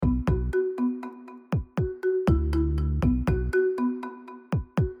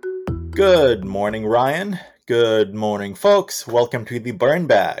Good morning, Ryan. Good morning, folks. Welcome to the Burn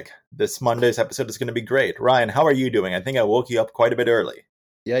Bag. This Monday's episode is going to be great. Ryan, how are you doing? I think I woke you up quite a bit early.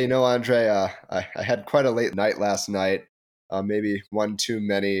 Yeah, Andre, I had quite a late night last night. Maybe one too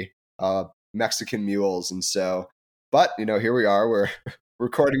many Mexican mules, but here we are. We're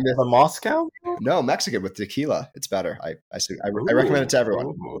recording this. From Moscow? No, Mexican with tequila. It's better. I recommend it to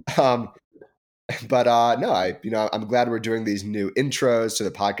everyone. I'm glad we're doing these new intros to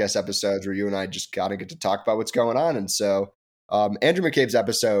the podcast episodes where you and I just gotta get to talk about what's going on. And so, Andrew McCabe's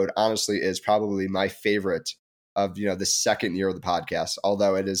episode, honestly, is probably my favorite of the second year of the podcast.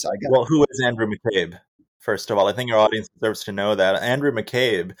 Although it is, I guess. Well, who is Andrew McCabe? First of all, I think your audience deserves to know that. Andrew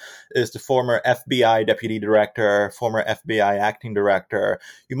McCabe is the former FBI deputy director, former FBI acting director.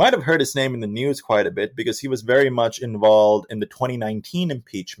 You might have heard his name in the news quite a bit because he was very much involved in the 2019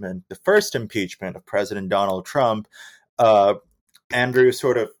 impeachment, the first impeachment of President Donald Trump. Andrew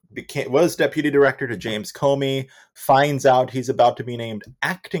sort of was deputy director to James Comey, finds out he's about to be named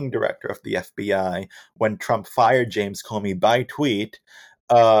acting director of the FBI when Trump fired James Comey by tweet.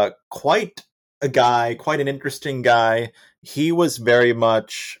 Quite an interesting guy. He was very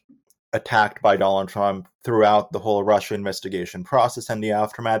much attacked by Donald Trump throughout the whole Russia investigation process and the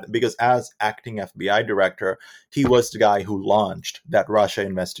aftermath, because as acting FBI director, he was the guy who launched that Russia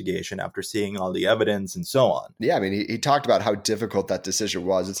investigation after seeing all the evidence and so on. Yeah, I mean, he talked about how difficult that decision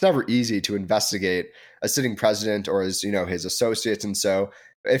was. It's never easy to investigate a sitting president or his associates. And so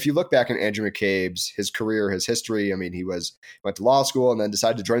if you look back on Andrew McCabe's, his career, his history, I mean, he went to law school and then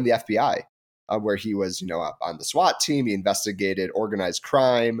decided to join the FBI. Where he was, on the SWAT team. He investigated organized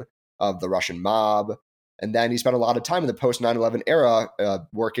crime of the Russian mob. And then he spent a lot of time in the post 9/11 era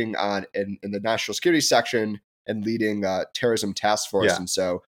working in the national security section and leading terrorism task force. Yeah. And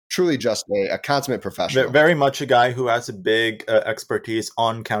so truly just a consummate professional. Very much a guy who has a big expertise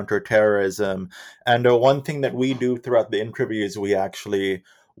on counterterrorism. And one thing that we do throughout the interview is we actually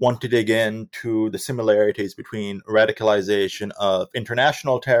want to dig into the similarities between radicalization of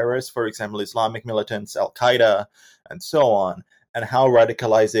international terrorists, for example, Islamic militants, Al-Qaeda, and so on, and how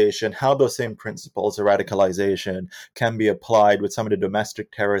those same principles of radicalization can be applied with some of the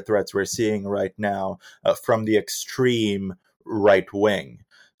domestic terror threats we're seeing right now from the extreme right wing.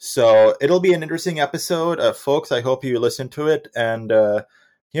 So it'll be an interesting episode, folks. I hope you listen to it. And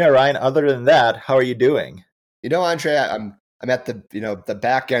Ryan, other than that, how are you doing? Andre, I'm at the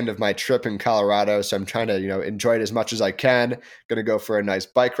back end of my trip in Colorado, so I'm trying to, enjoy it as much as I can. Going to go for a nice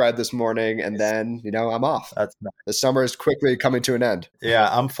bike ride this morning, and then, I'm off. That's nice. The summer is quickly coming to an end. Yeah,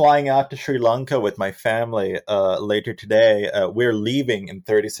 I'm flying out to Sri Lanka with my family later today. We're leaving in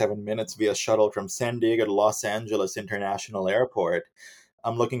 37 minutes via shuttle from San Diego to Los Angeles International Airport.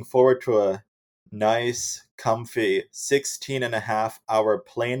 I'm looking forward to a nice, comfy 16.5-hour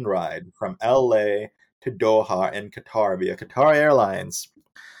plane ride from LA to Doha in Qatar via Qatar Airlines,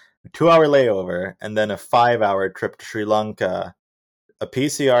 a 2-hour layover, and then a 5-hour trip to Sri Lanka, a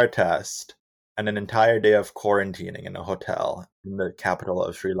PCR test, and an entire day of quarantining in a hotel in the capital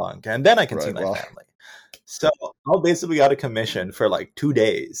of Sri Lanka. And then I can see my family. So I'll basically out of commission for like 2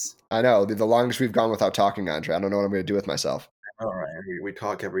 days. I know, the longest we've gone without talking, Andre. I don't know what I'm going to do with myself. All right, we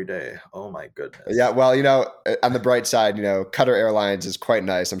talk every day. Oh my goodness. Yeah, well, on the bright side, Qatar Airlines is quite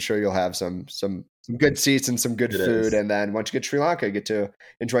nice. I'm sure you'll have some good seats and some good food. And then once you get to Sri Lanka, you get to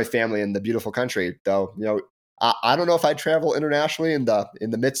enjoy family in the beautiful country. Though, I don't know if I'd travel internationally in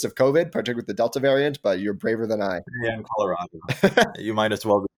the midst of COVID, particularly with the Delta variant, but you're braver than I. Yeah, in Colorado. You might as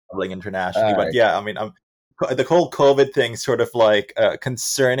well be traveling internationally. But yeah, I mean, the whole COVID thing sort of like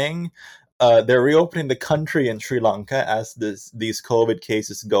concerning. They're reopening the country in Sri Lanka as these COVID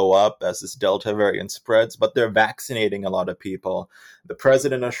cases go up, as this Delta variant spreads, but they're vaccinating a lot of people. The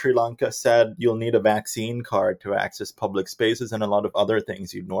president of Sri Lanka said you'll need a vaccine card to access public spaces and a lot of other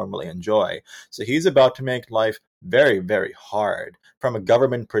things you'd normally enjoy. So he's about to make life very, very hard from a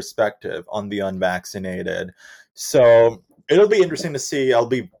government perspective on the unvaccinated. So it'll be interesting to see. I'll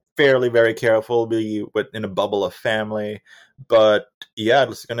be fairly very careful, be in a bubble of family. But yeah,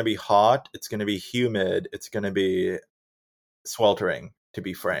 it's going to be hot. It's going to be humid. It's going to be sweltering, to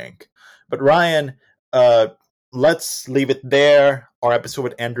be frank. But Ryan, let's leave it there. Our episode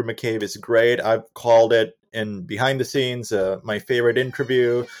with Andrew McCabe is great. I've called it in behind the scenes my favorite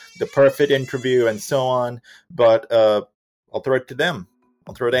interview, the perfect interview, and so on. But I'll throw it to them.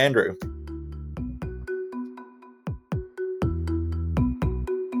 I'll throw it to Andrew.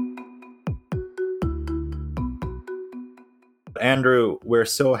 Andrew, we're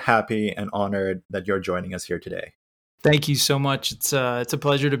so happy and honored that you're joining us here today. Thank you so much. It's a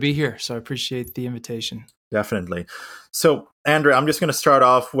pleasure to be here. So I appreciate the invitation. Definitely. So, Andrew, I'm just going to start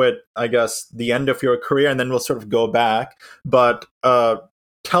off with, I guess, the end of your career, and then we'll sort of go back. But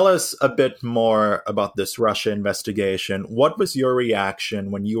tell us a bit more about this Russia investigation. What was your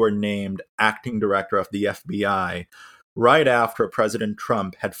reaction when you were named acting director of the FBI right after President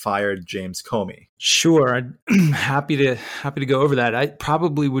Trump had fired James Comey? Sure, I'm happy to go over that. I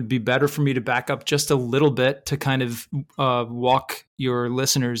probably would be better for me to back up just a little bit to kind of walk your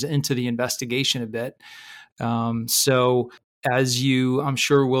listeners into the investigation a bit. So, as you, I'm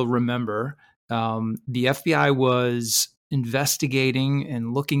sure, will remember, the FBI was investigating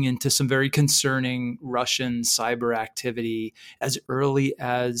and looking into some very concerning Russian cyber activity as early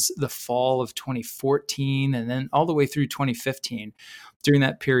as the fall of 2014 and then all the way through 2015. During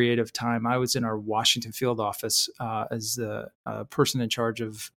that period of time, I was in our Washington field office as the person in charge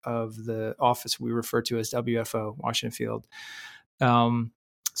of the office we refer to as WFO, Washington Field.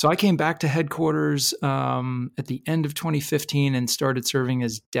 So I came back to headquarters at the end of 2015 and started serving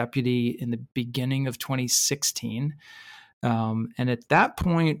as deputy in the beginning of 2016. And at that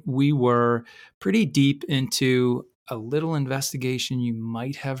point, we were pretty deep into a little investigation you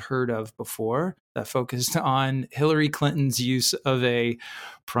might have heard of before that focused on Hillary Clinton's use of a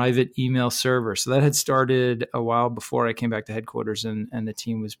private email server. So that had started a while before I came back to headquarters, and the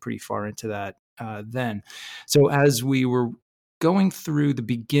team was pretty far into that then. So as we were going through the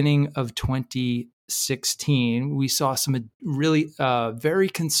beginning of 2016, we saw some really very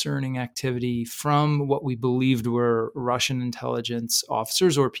concerning activity from what we believed were Russian intelligence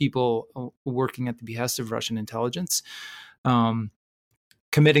officers or people working at the behest of Russian intelligence,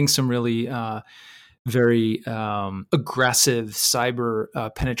 committing some really very aggressive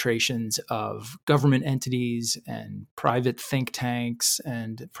cyber penetrations of government entities and private think tanks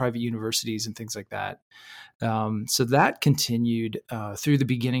and private universities and things like that. So that continued through the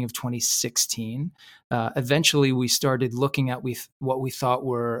beginning of 2016. Eventually, we started looking at what we thought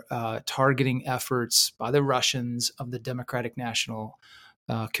were targeting efforts by the Russians of the Democratic National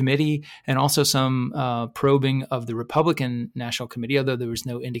Committee, and also some probing of the Republican National Committee, although there was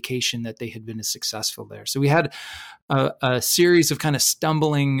no indication that they had been as successful there. So we had a series of kind of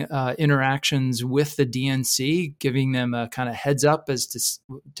stumbling interactions with the DNC, giving them a kind of heads up as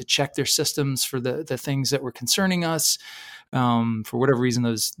to check their systems for the things that were concerning us. For whatever reason,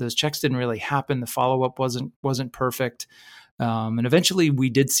 those checks didn't really happen. The follow-up wasn't perfect. And eventually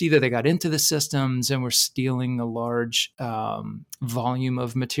we did see that they got into the systems and were stealing a large volume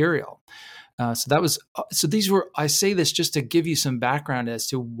of material. So these were, I say this just to give you some background as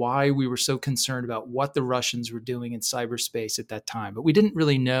to why we were so concerned about what the Russians were doing in cyberspace at that time. But we didn't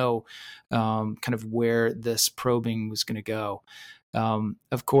really know kind of where this probing was going to go.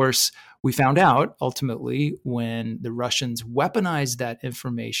 Of course, we found out ultimately when the Russians weaponized that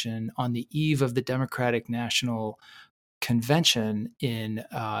information on the eve of the Democratic National Convention in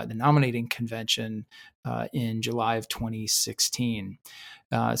the nominating convention in July of 2016.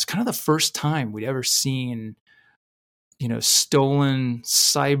 It's kind of the first time we'd ever seen, stolen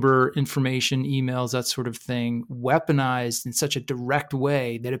cyber information, emails, that sort of thing, weaponized in such a direct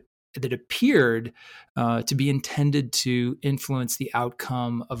way that it appeared to be intended to influence the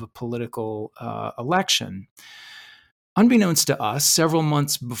outcome of a political election. Unbeknownst to us, several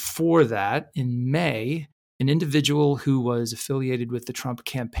months before that, in May, an individual who was affiliated with the Trump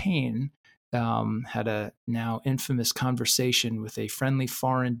campaign had a now infamous conversation with a friendly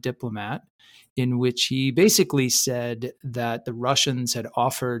foreign diplomat in which he basically said that the Russians had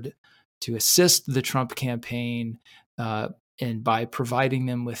offered to assist the Trump campaign and by providing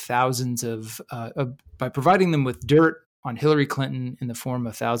them with by providing them with dirt on Hillary Clinton in the form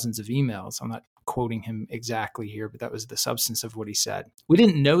of thousands of emails. I'm not quoting him exactly here, but that was the substance of what he said. We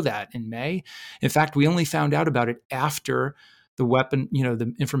didn't know that in May. In fact, we only found out about it after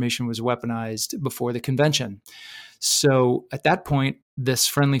the information was weaponized before the convention. So at that point, this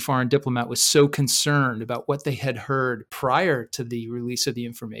friendly foreign diplomat was so concerned about what they had heard prior to the release of the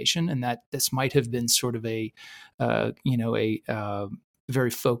information, and that this might have been sort of a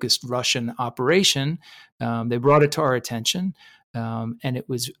very focused Russian operation. They brought it to our attention, and it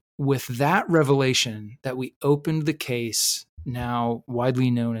was with that revelation that we opened the case, now widely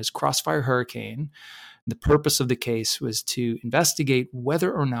known as Crossfire Hurricane. The purpose of the case was to investigate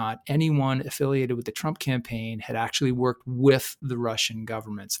whether or not anyone affiliated with the Trump campaign had actually worked with the Russian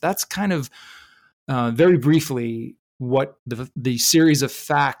government. So that's kind of very briefly what the series of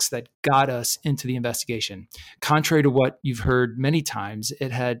facts that got us into the investigation. Contrary to what you've heard many times,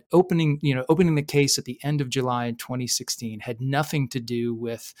 it had opening the case at the end of July in 2016 had nothing to do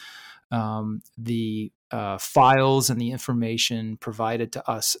with the files and the information provided to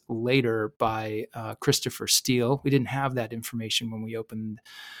us later by Christopher Steele. We didn't have that information when we opened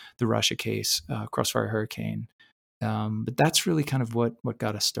the Russia case, Crossfire Hurricane. But that's really kind of what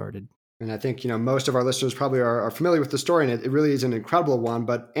got us started. And I think, most of our listeners probably are familiar with the story, and it really is an incredible one.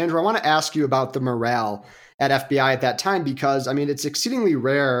 But Andrew, I want to ask you about the morale at FBI at that time, because, it's exceedingly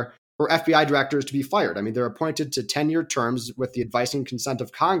rare for FBI directors to be fired. They're appointed to 10-year terms with the advice and consent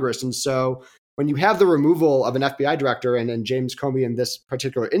of Congress. And so when you have the removal of an FBI director, and James Comey in this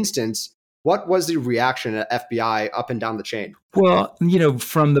particular instance, what was the reaction at FBI up and down the chain? Well,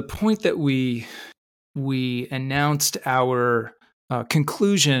 from the point that we announced our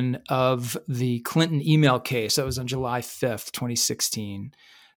conclusion of the Clinton email case, that was on July 5th, 2016.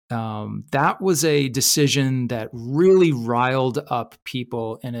 That was a decision that really riled up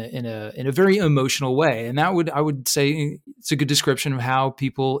people in a very emotional way, and I would say it's a good description of how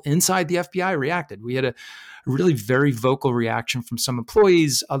people inside the FBI reacted. We had a really very vocal reaction from some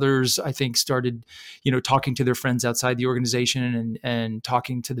employees. Others, I think, started, talking to their friends outside the organization and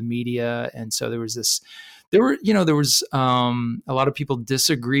talking to the media, and so there was a lot of people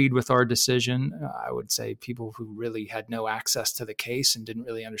disagreed with our decision. I would say people who really had no access to the case and didn't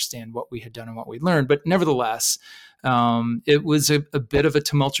really understand what we had done and what we learned. But nevertheless, it was a bit of a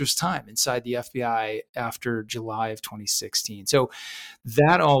tumultuous time inside the FBI after July of 2016. So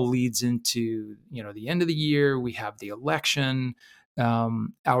that all leads into, the end of the year. We have the election.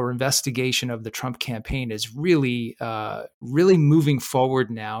 Our investigation of the Trump campaign is really moving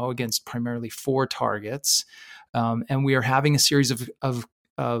forward now against primarily 4 targets, and we are having a series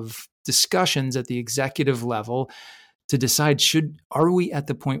of discussions at the executive level to decide are we at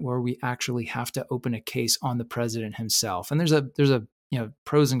the point where we actually have to open a case on the president himself? And there's a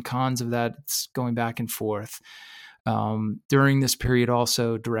pros and cons of that. It's going back and forth. During this period,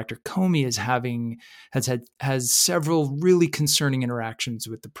 also, Director Comey has several really concerning interactions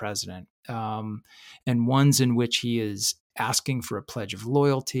with the president, and ones in which he is asking for a pledge of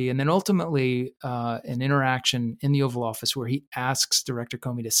loyalty, and then ultimately an interaction in the Oval Office where he asks Director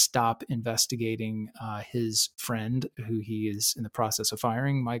Comey to stop investigating his friend, who he is in the process of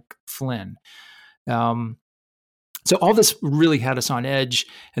firing, Mike Flynn. So all this really had us on edge.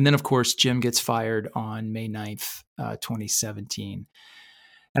 And then, of course, Jim gets fired on May 9th, 2017.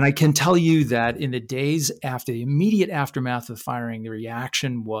 And I can tell you that in the days after the immediate aftermath of the firing, the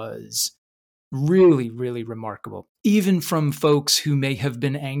reaction was really, really remarkable. Even from folks who may have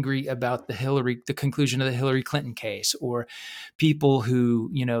been angry about the conclusion of the Hillary Clinton case, or people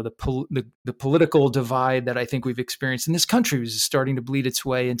who, the political divide that I think we've experienced in this country was starting to bleed its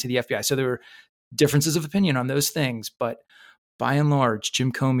way into the FBI. So there were differences of opinion on those things, but by and large,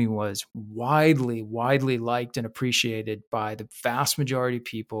 Jim Comey was widely liked and appreciated by the vast majority of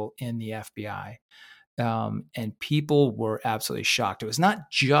people in the FBI. And people were absolutely shocked. It was not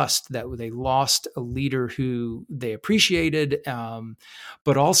just that they lost a leader who they appreciated,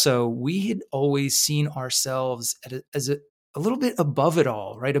 but also we had always seen ourselves as a little bit above it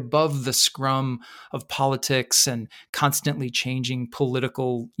all, right? Above the scrum of politics and constantly changing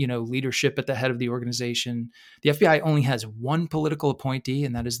political, leadership at the head of the organization. The FBI only has one political appointee,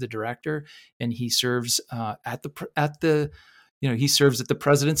 and that is the director, and he serves he serves at the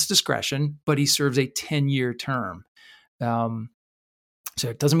president's discretion, but he serves a 10-year term. So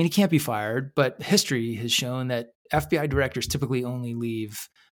it doesn't mean he can't be fired, but history has shown that FBI directors typically only leave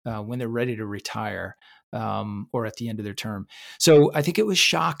when they're ready to retire. Or at the end of their term. So I think it was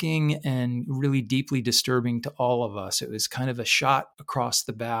shocking and really deeply disturbing to all of us. It was kind of a shot across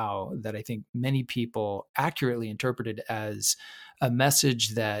the bow that I think many people accurately interpreted as a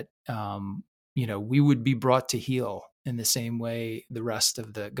message that, we would be brought to heel in the same way the rest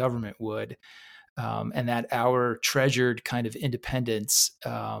of the government would, and that our treasured kind of independence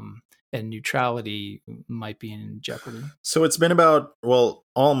and neutrality might be in jeopardy. So it's been about,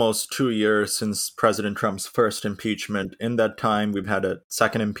 almost 2 years since President Trump's first impeachment. In that time, we've had a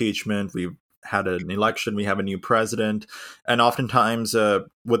second impeachment. We've had an election. We have a new president. And oftentimes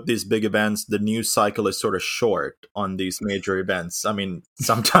with these big events, the news cycle is sort of short on these major events.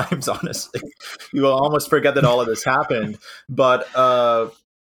 Sometimes, honestly, you will almost forget that all of this happened. But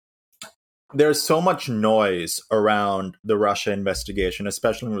there's so much noise around the Russia investigation,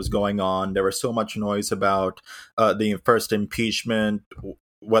 especially when it was going on. There was so much noise about the first impeachment,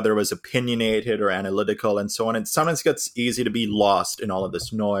 whether it was opinionated or analytical and so on. And sometimes it gets easy to be lost in all of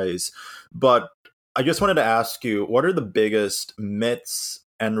this noise. But I just wanted to ask you, what are the biggest myths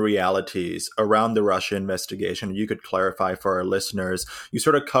and realities around the Russia investigation you could clarify for our listeners? You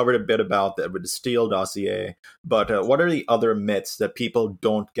sort of covered a bit about that with the Steele dossier, but what are the other myths that people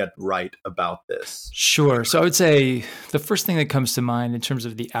don't get right about this? Sure. So I would say the first thing that comes to mind in terms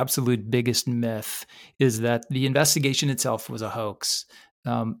of the absolute biggest myth is that the investigation itself was a hoax.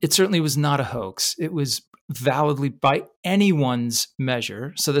 It certainly was not a hoax. It was validly by anyone's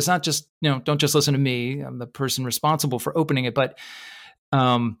measure. So there's not just, don't just listen to me. I'm the person responsible for opening it, but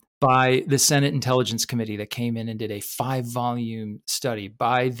by the Senate Intelligence Committee that came in and did a 5-volume study,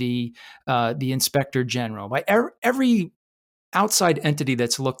 by the Inspector General, by every outside entity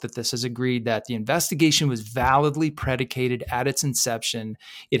that's looked at this has agreed that the investigation was validly predicated at its inception.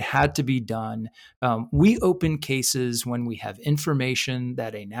 It had to be done. We open cases when we have information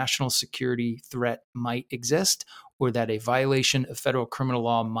that a national security threat might exist or that a violation of federal criminal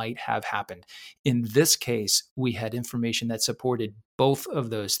law might have happened. In this case, we had information that supported both of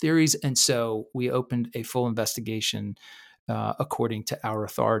those theories, and so we opened a full investigation according to our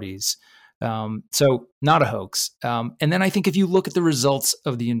authorities. So not a hoax. And then I think if you look at the results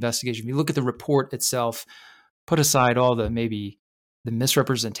of the investigation, if you look at the report itself, put aside all the maybe the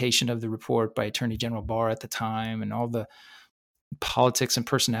misrepresentation of the report by Attorney General Barr at the time and all the politics and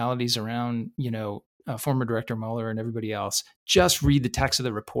personalities around, former Director Mueller and everybody else, just read the text of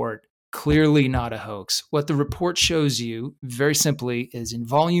the report. Clearly not a hoax. What the report shows you, very simply, is in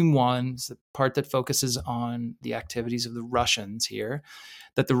Volume 1, the part that focuses on the activities of the Russians here,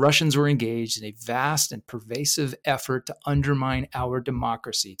 that the Russians were engaged in a vast and pervasive effort to undermine our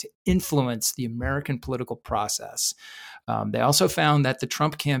democracy, to influence the American political process. They also found that the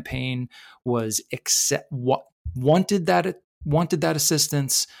Trump campaign wanted that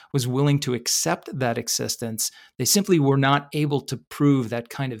assistance, was willing to accept that assistance. They simply were not able to prove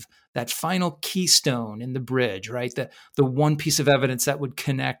that final keystone in the bridge, right? The one piece of evidence that would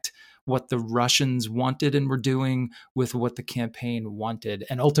connect what the Russians wanted and were doing with what the campaign wanted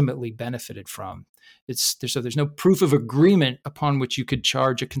and ultimately benefited from. So there's no proof of agreement upon which you could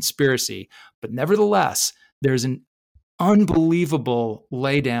charge a conspiracy, but nevertheless, there's an unbelievable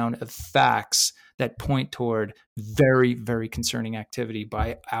laydown of facts that point toward very, very concerning activity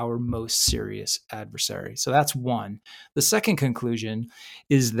by our most serious adversary. So that's one. The second conclusion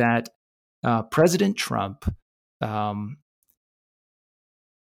is that President Trump,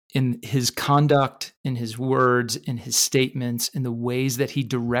 in his conduct, in his words, in his statements, in the ways that he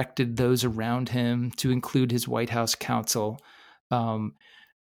directed those around him, to include his White House counsel,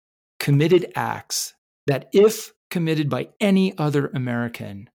 committed acts that, if committed by any other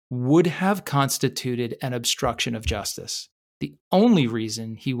American, would have constituted an obstruction of justice. The only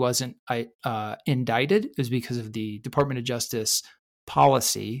reason he wasn't indicted is because of the Department of Justice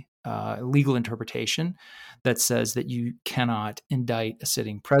policy, legal interpretation that says that you cannot indict a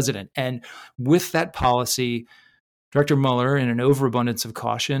sitting president. And with that policy, Director Mueller, in an overabundance of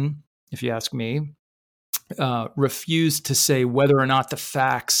caution, if you ask me, refused to say whether or not the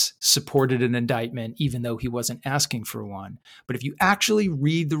facts supported an indictment, even though he wasn't asking for one. But if you actually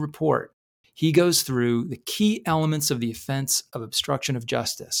read the report, he goes through the key elements of the offense of obstruction of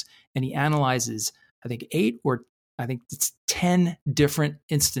justice, and he analyzes, I think 10 different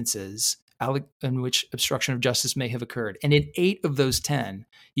instances in which obstruction of justice may have occurred. And in 8 of those 10,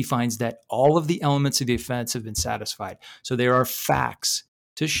 he finds that all of the elements of the offense have been satisfied. So there are facts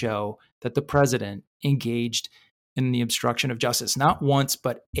to show that the president engaged in the obstruction of justice, not once,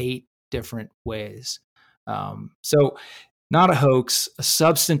 but 8 different ways. So not a hoax, a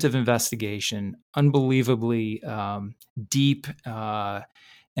substantive investigation, unbelievably deep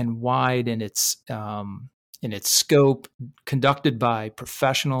and wide in its scope, conducted by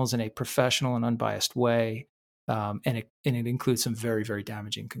professionals in a professional and unbiased way. And it includes some very, very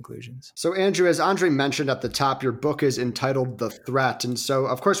damaging conclusions. So, Andrew, as Andre mentioned at the top, your book is entitled The Threat. And so,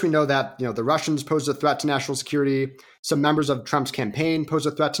 of course, we know that the Russians pose a threat to national security. Some members of Trump's campaign pose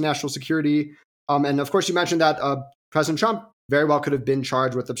a threat to national security. And of course, you mentioned that President Trump very well could have been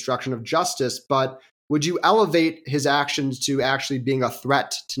charged with obstruction of justice. But would you elevate his actions to actually being a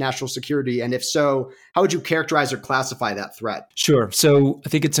threat to national security? And if so, how would you characterize or classify that threat? Sure. So I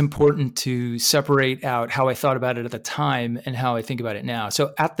think it's important to separate out how I thought about it at the time and how I think about it now.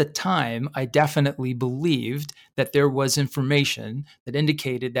 So at the time, I definitely believed that there was information that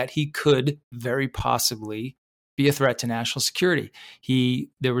indicated that he could very possibly be a threat to national security.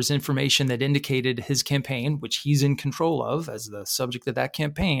 There was information that indicated his campaign, which he's in control of as the subject of that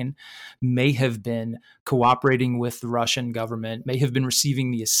campaign, may have been cooperating with the Russian government, may have been receiving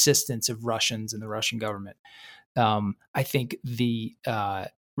the assistance of Russians and the Russian government. I think the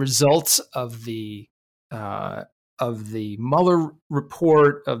results of the of the Mueller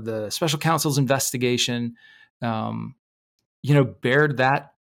report, of the special counsel's investigation, bared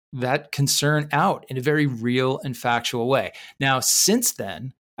that concern out in a very real and factual way. Now, since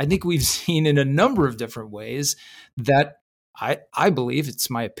then, I think we've seen in a number of different ways that I believe, it's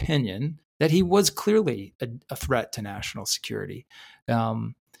my opinion, that he was clearly a threat to national security. He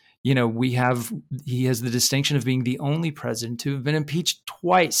has the distinction of being the only president to have been impeached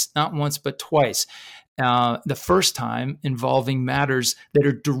twice, not once, but twice. The first time involving matters that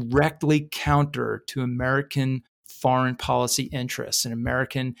are directly counter to American foreign policy interests and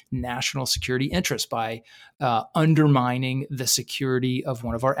American national security interests by undermining the security of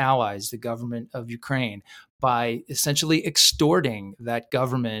one of our allies, the government of Ukraine, by essentially extorting that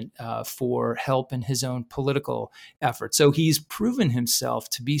government for help in his own political efforts. So he's proven himself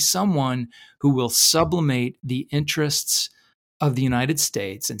to be someone who will sublimate the interests of the United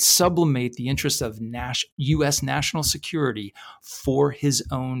States and sublimate the interests of U.S. national security for his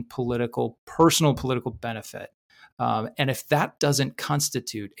own personal political benefit. And if that doesn't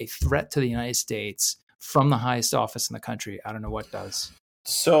constitute a threat to the United States from the highest office in the country, I don't know what does.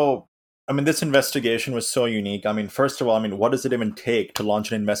 So, this investigation was so unique. First of all, what does it even take to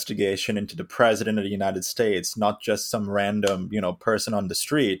launch an investigation into the president of the United States, not just some random, person on the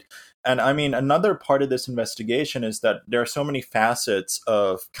street? And another part of this investigation is that there are so many facets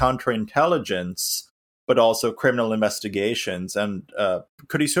of counterintelligence, but also criminal investigations. And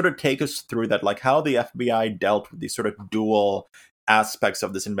could you sort of take us through that, like how the FBI dealt with these sort of dual aspects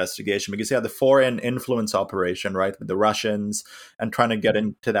of this investigation? Because you had the foreign influence operation, right, with the Russians and trying to get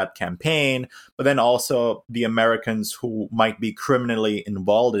into that campaign, but then also the Americans who might be criminally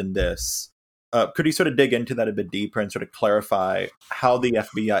involved in this. Could you sort of dig into that a bit deeper and sort of clarify how the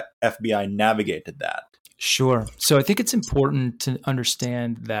FBI navigated that? Sure. So I think it's important to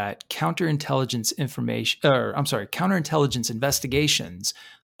understand that counterintelligence investigations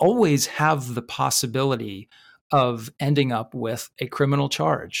always have the possibility of ending up with a criminal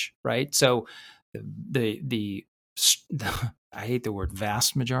charge, right? So the I hate the word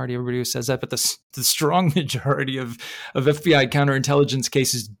vast majority, everybody who says that, but the strong majority of FBI counterintelligence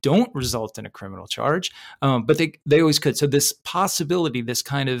cases don't result in a criminal charge, but they always could. So this possibility, this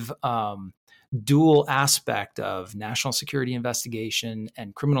kind of dual aspect of national security investigation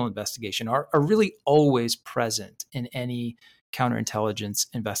and criminal investigation are really always present in any counterintelligence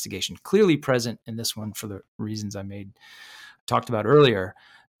investigation. Clearly present in this one for the reasons I talked about earlier.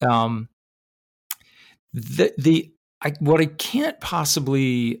 What I can't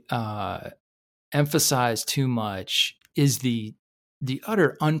possibly emphasize too much is the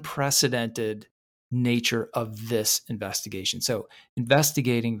utter unprecedented nature of this investigation. So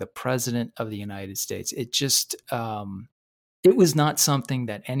investigating the president of the United States, it was not something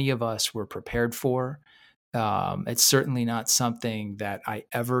that any of us were prepared for. It's certainly not something that I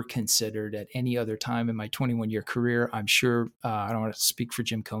ever considered at any other time in my 21-year career. I'm sure, I don't want to speak for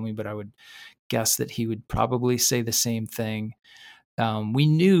Jim Comey, but I would guess that he would probably say the same thing. We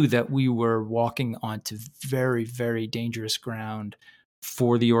knew that we were walking onto very, very dangerous ground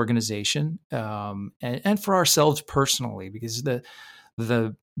for the organization and for ourselves personally, because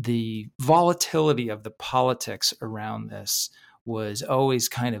the volatility of the politics around this was always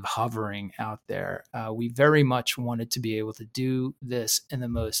kind of hovering out there. We very much wanted to be able to do this in the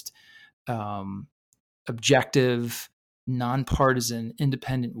most objective, nonpartisan,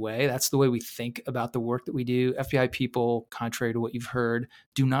 independent way. That's the way we think about the work that we do. FBI people, contrary to what you've heard,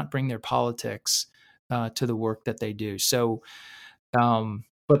 do not bring their politics to the work that they do. So,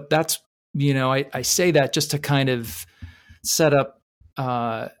 but that's, I say that just to kind of set up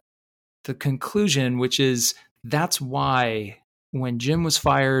the conclusion, which is that's why when Jim was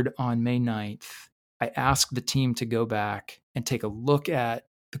fired on May 9th, I asked the team to go back and take a look at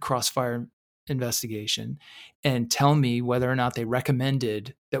the Crossfire investigation and tell me whether or not they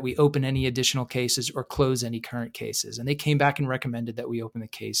recommended that we open any additional cases or close any current cases. And they came back and recommended that we open the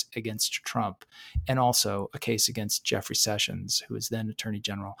case against Trump and also a case against Jeffrey Sessions, who was then Attorney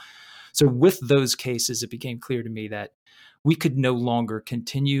General. So with those cases, it became clear to me that we could no longer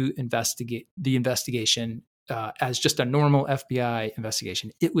continue the investigation as just a normal FBI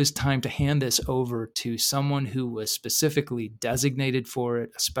investigation. It was time to hand this over to someone who was specifically designated for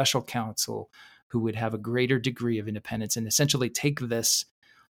it, a special counsel who would have a greater degree of independence and essentially take this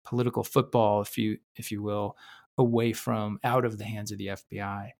political football, if you will, out of the hands of the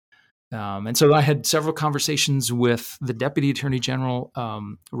FBI. And so I had several conversations with the Deputy Attorney General,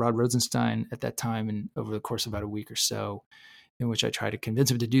 Rod Rosenstein, at that time, and over the course of about a week or so, in which I tried to convince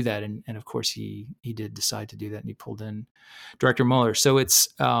him to do that. And of course, he did decide to do that, and he pulled in Director Mueller. So it's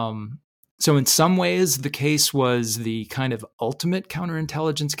So in some ways, the case was the kind of ultimate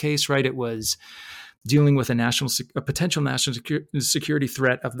counterintelligence case, right? It was dealing with a potential national security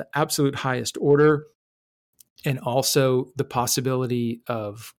threat of the absolute highest order, and also the possibility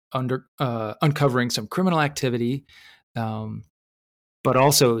of uncovering some criminal activity. But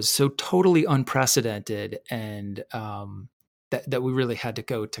also it was so totally unprecedented, and that we really had to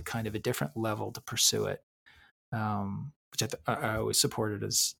go to kind of a different level to pursue it, which I always supported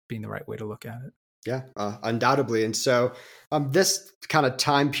as being the right way to look at it. Yeah, undoubtedly. And so this kind of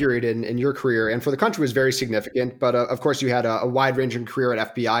time period in your career and for the country was very significant. But of course, you had a wide-ranging career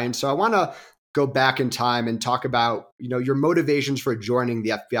at FBI. And so I want to go back in time and talk about, your motivations for joining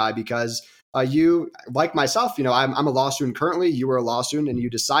the FBI, because you, like myself, I'm a law student currently. You were a law student, and you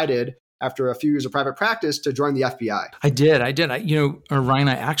decided after a few years of private practice to join the FBI. I did. Ryan,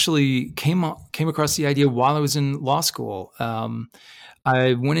 I actually came across the idea while I was in law school.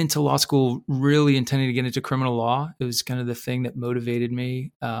 I went into law school really intending to get into criminal law. It was kind of the thing that motivated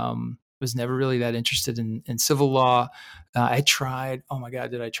me. Was never really that interested in civil law. I tried. Oh my God,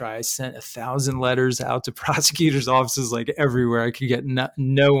 did I try? I sent 1,000 letters out to prosecutors' offices, like everywhere I could get.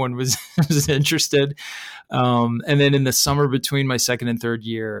 No one was interested. And then in the summer between my second and third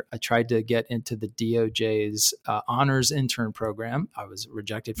year, I tried to get into the DOJ's honors intern program. I was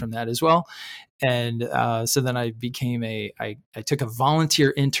rejected from that as well. And so then I took a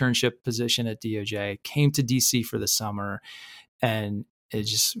volunteer internship position at DOJ, came to DC for the summer, and it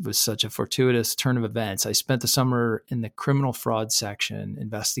just was such a fortuitous turn of events. I spent the summer in the criminal fraud section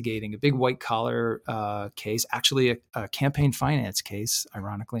investigating a big white collar case, actually a campaign finance case,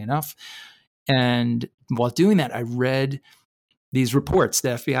 ironically enough. And while doing that, I read these reports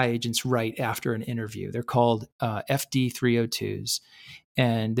that FBI agents write after an interview. They're called FD 302s.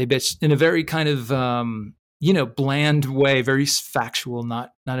 And they bitch in a very kind of, bland way, very factual,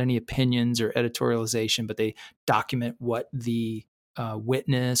 not any opinions or editorialization, but they document what the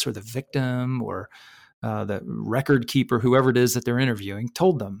witness or the victim or the record keeper, whoever it is that they're interviewing,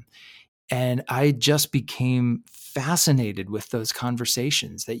 told them. And I just became fascinated with those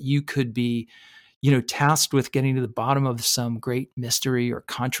conversations, that you could be, tasked with getting to the bottom of some great mystery or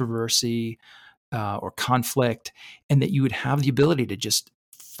controversy or conflict, and that you would have the ability to just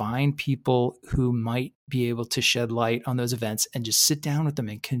find people who might be able to shed light on those events and just sit down with them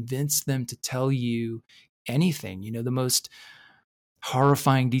and convince them to tell you anything, the most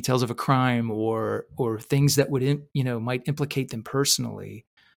horrifying details of a crime or things that would, might implicate them personally.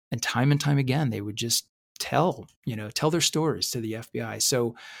 And time again, they would just tell their stories to the FBI.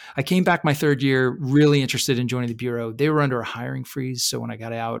 So I came back my third year, really interested in joining the Bureau. They were under a hiring freeze. So when I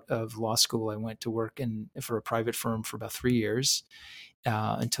got out of law school, I went to work for a private firm for about 3 years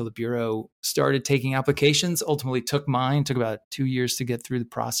until the Bureau started taking applications, ultimately took mine, took about 2 years to get through the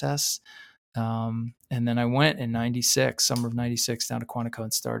process. And then I went in summer of 96 down to Quantico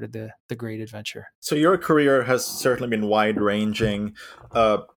and started the great adventure. So your career has certainly been wide ranging.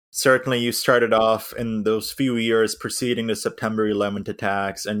 Certainly you started off in those few years preceding the September 11th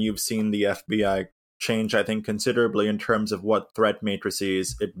attacks, and you've seen the FBI change, I think, considerably in terms of what threat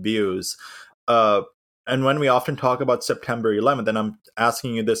matrices it views. And when we often talk about September 11th, and I'm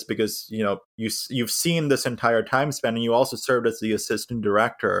asking you this because, you've seen this entire time span, and you also served as the assistant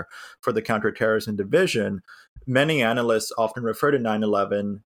director for the counterterrorism division. Many analysts often refer to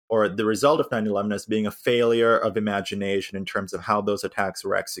 9/11 or the result of 9/11 as being a failure of imagination in terms of how those attacks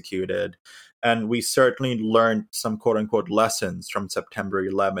were executed. And we certainly learned some quote unquote lessons from September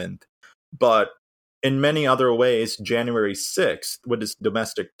 11th. But in many other ways, January 6th, with this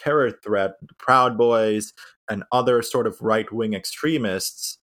domestic terror threat, the Proud Boys and other sort of right-wing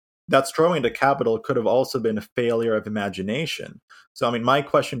extremists, that storming the Capitol could have also been a failure of imagination. So, my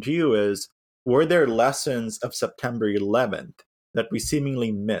question to you is, were there lessons of September 11th that we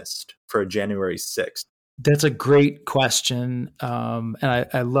seemingly missed for January 6th? That's a great question. And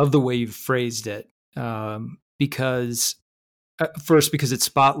I love the way you phrased it, because it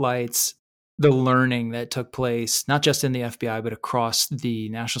spotlights the learning that took place, not just in the FBI, but across the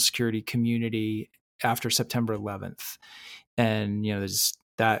national security community after September 11th. And, there's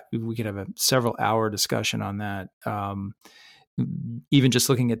that we could have a several hour discussion on that. Even just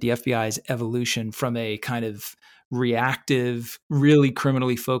looking at the FBI's evolution from a kind of reactive, really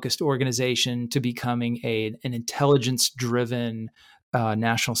criminally focused organization to becoming an intelligence-driven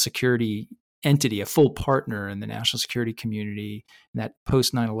national security entity, a full partner in the national security community, and that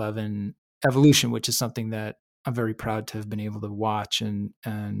post 9/11 evolution, which is something that I'm very proud to have been able to watch and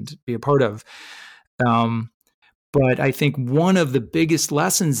be a part of. But I think one of the biggest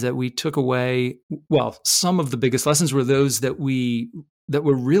lessons that we took away, well, some of the biggest lessons were those that we that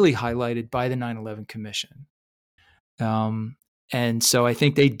were really highlighted by the 9/11 Commission. And so I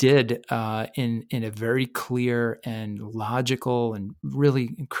think they did, in a very clear and logical and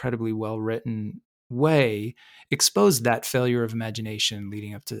really incredibly well-written way, expose that failure of imagination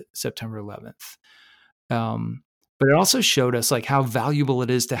leading up to September 11th. But it also showed us like how valuable it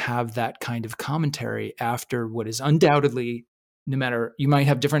is to have that kind of commentary after what is undoubtedly, no matter, you might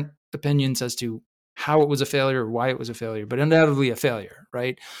have different opinions as to how it was a failure or why it was a failure, but undoubtedly a failure,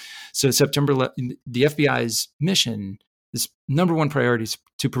 right? So the FBI's mission, this number one priority is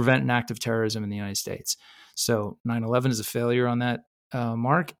to prevent an act of terrorism in the United States. So 9/11 is a failure on that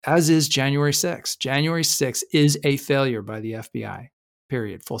mark, as is January 6th. January 6th is a failure by the FBI,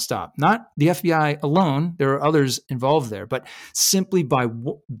 period, full stop. Not the FBI alone. There are others involved there, but simply by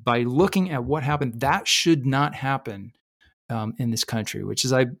looking at what happened, that should not happen in this country, which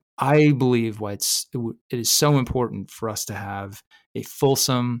is, I believe, why it is so important for us to have a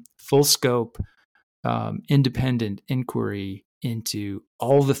fulsome, full scope, independent inquiry into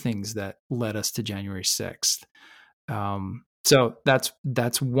all the things that led us to January 6th. So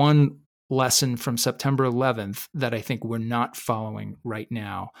that's one lesson from September 11th that I think we're not following right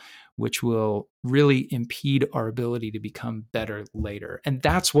now, which will really impede our ability to become better later. And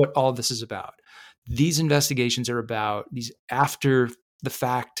that's what all this is about. These investigations are about these after the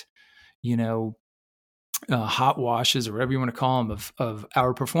fact, hot washes, or whatever you want to call them, of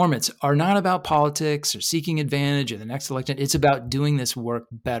our performance, are not about politics or seeking advantage or the next election. It's about doing this work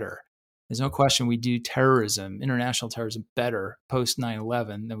better. There's no question we do international terrorism, better post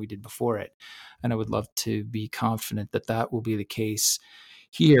 9/11 than we did before it. And I would love to be confident that that will be the case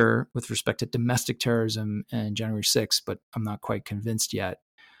here with respect to domestic terrorism and January 6th, but I'm not quite convinced yet.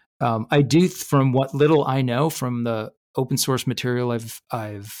 I do, from what little I know from the open source material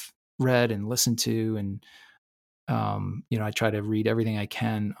I've read and listened to, and I try to read everything I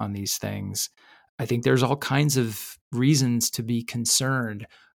can on these things. I think there's all kinds of reasons to be concerned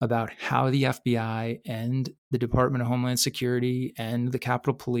about how the FBI and the Department of Homeland Security and the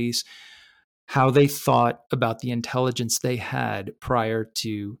Capitol Police, how they thought about the intelligence they had prior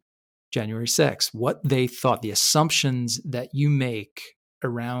to January 6th, what they thought, the assumptions that you make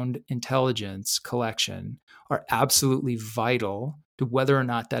around intelligence collection are absolutely vital to whether or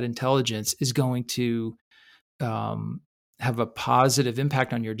not that intelligence is going to have a positive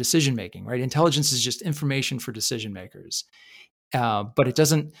impact on your decision making, right? Intelligence is just information for decision makers, but it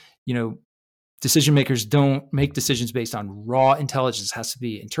doesn't, decision makers don't make decisions based on raw intelligence. It has to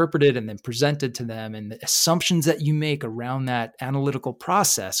be interpreted and then presented to them. And the assumptions that you make around that analytical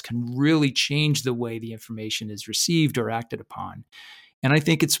process can really change the way the information is received or acted upon. And I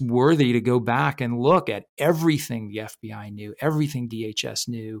think it's worthy to go back and look at everything the FBI knew, everything DHS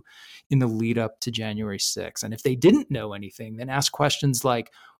knew in the lead up to January 6th. And if they didn't know anything, then ask questions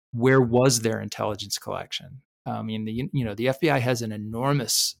like, where was their intelligence collection? The FBI has an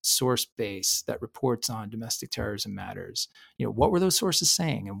enormous source base that reports on domestic terrorism matters. What were those sources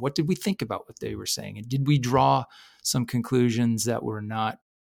saying? And what did we think about what they were saying? And did we draw some conclusions that were not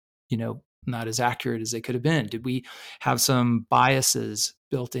as accurate as they could have been? Did we have some biases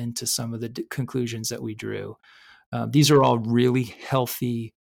built into some of the conclusions that we drew? These are all really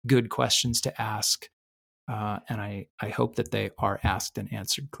healthy, good questions to ask. And I hope that they are asked and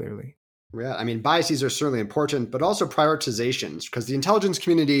answered clearly. Yeah, biases are certainly important, but also prioritizations, because the intelligence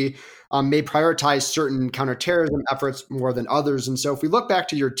community may prioritize certain counterterrorism efforts more than others. And so if we look back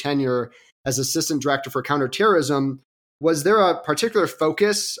to your tenure as Assistant Director for Counterterrorism, was there a particular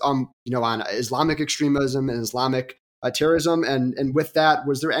focus on Islamic extremism and Islamic terrorism? And with that,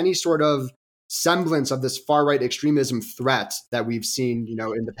 was there any sort of semblance of this far-right extremism threat that we've seen,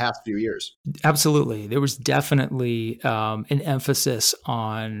 in the past few years? Absolutely. There was definitely an emphasis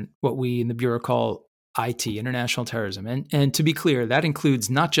on what we in the Bureau call IT, international terrorism. And to be clear, that includes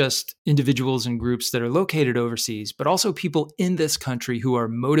not just individuals and groups that are located overseas, but also people in this country who are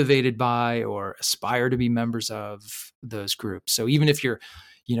motivated by or aspire to be members of those groups. So even if you're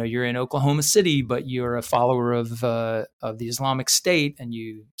in Oklahoma City, but you're a follower of the Islamic State and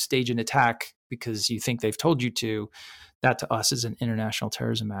you stage an attack because you think they've told you to, that to us is an international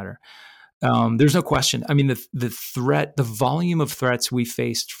terrorism matter. There's no question. The volume of threats we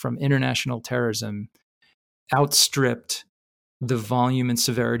faced from international terrorism outstripped the volume and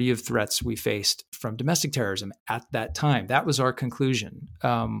severity of threats we faced from domestic terrorism at that time. That was our conclusion.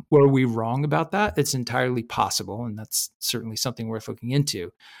 Were we wrong about that? It's entirely possible, and that's certainly something worth looking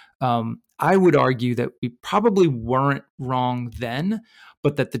into. I would argue that we probably weren't wrong then,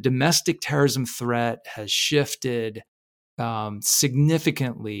 but that the domestic terrorism threat has shifted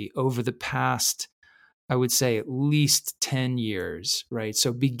significantly over the past I would say at least 10 years, right?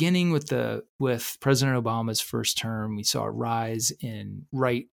 So beginning with President Obama's first term, we saw a rise in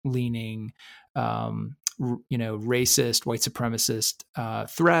right-leaning, racist, white supremacist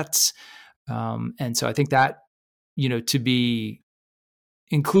threats. And so I think that, to be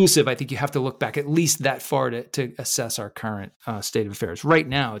inclusive, I think you have to look back at least that far to assess our current state of affairs. Right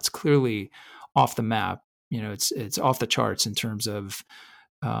now, it's clearly off the map. It's off the charts in terms of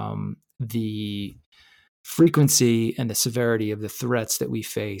the frequency and the severity of the threats that we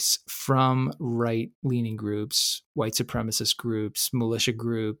face from right-leaning groups, white supremacist groups, militia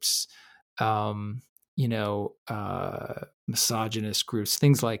groups, misogynist groups,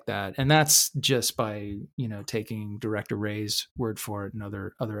 things like that. And that's just by, taking Director Wray's word for it and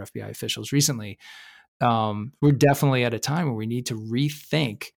other FBI officials recently. We're definitely at a time where we need to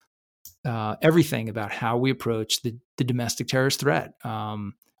rethink everything about how we approach the domestic terrorist threat.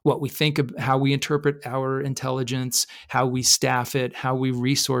 What we think of, how we interpret our intelligence, how we staff it, how we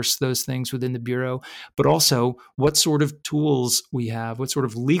resource those things within the Bureau, but also what sort of tools we have, what sort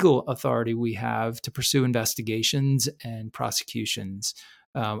of legal authority we have to pursue investigations and prosecutions.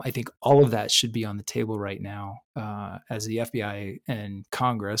 I think all of that should be on the table right now as the FBI and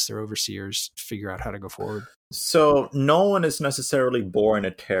Congress, their overseers, figure out how to go forward. So no one is necessarily born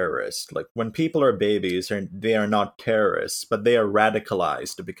a terrorist. Like when people are babies, they are not terrorists, but they are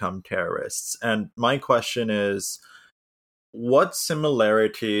radicalized to become terrorists. And my question is, what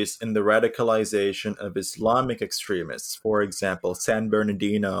similarities in the radicalization of Islamic extremists, for example, San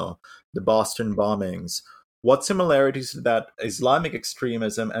Bernardino, the Boston bombings, what similarities to that Islamic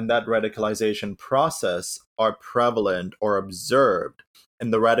extremism and that radicalization process are prevalent or observed in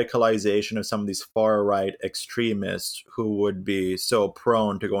the radicalization of some of these far-right extremists who would be so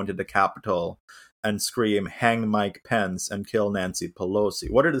prone to go into the Capitol and scream, "Hang Mike Pence and kill Nancy Pelosi"?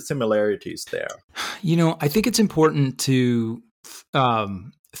 What are the similarities there? I think it's important to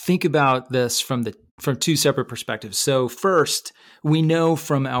think about this from two separate perspectives. So first, we know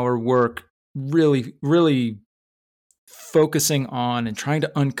from our work really, really focusing on and trying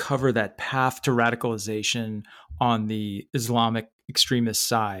to uncover that path to radicalization on the Islamic extremist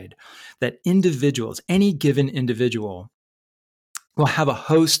side, that any given individual will have a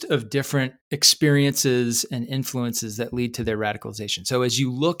host of different experiences and influences that lead to their radicalization. So as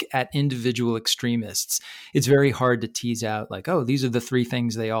you look at individual extremists, it's very hard to tease out like, oh, these are the 3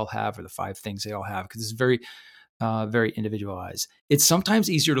 things they all have or the 5 things they all have, because it's very, very individualized. It's sometimes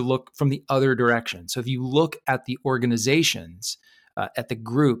easier to look from the other direction. So if you look at the organizations, at the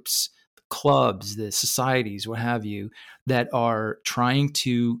groups, the clubs, the societies, what have you, that are trying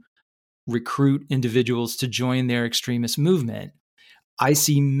to recruit individuals to join their extremist movement, I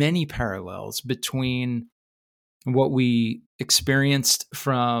see many parallels between what we experienced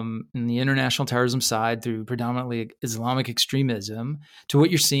from the international terrorism side through predominantly Islamic extremism to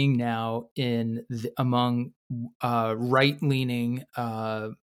what you're seeing now among right-leaning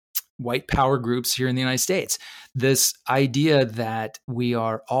white power groups here in the United States. This idea that we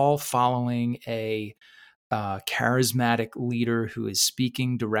are all following a charismatic leader who is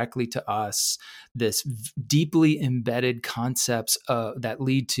speaking directly to us, this deeply embedded concepts that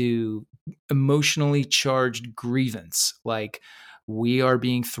lead to emotionally charged grievance, like we are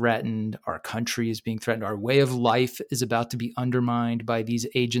being threatened, our country is being threatened, our way of life is about to be undermined by these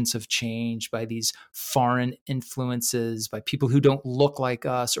agents of change, by these foreign influences, by people who don't look like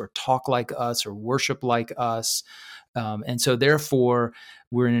us or talk like us or worship like us. And so therefore,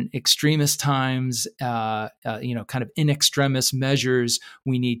 we're in extremist times, kind of in extremis measures.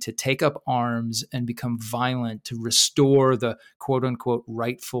 We need to take up arms and become violent to restore the quote unquote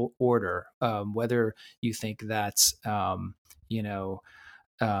rightful order, whether you think that's,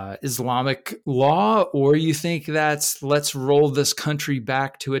 Islamic law, or you think that's let's roll this country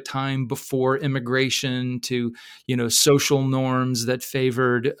back to a time before immigration, to social norms that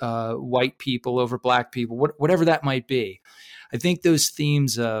favored white people over black people, whatever that might be. I think those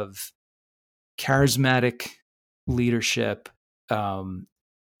themes of charismatic leadership,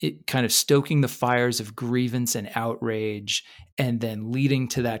 it kind of stoking the fires of grievance and outrage, and then leading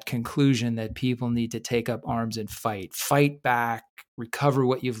to that conclusion that people need to take up arms and fight back, recover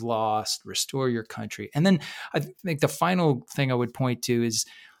what you've lost, restore your country. And then I think the final thing I would point to is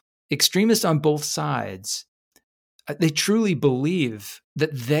extremists on both sides. They truly believe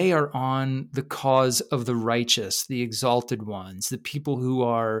that they are on the cause of the righteous, the exalted ones, the people who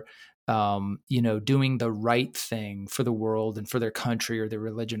are doing the right thing for the world and for their country or their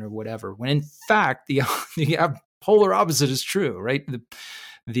religion or whatever. When in fact, the polar opposite is true, right?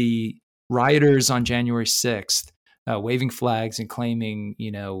 The rioters on January 6th waving flags and claiming,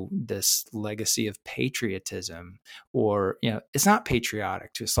 this legacy of patriotism, or, it's not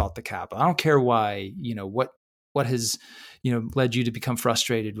patriotic to assault the Capitol. I don't care why, what has, led you to become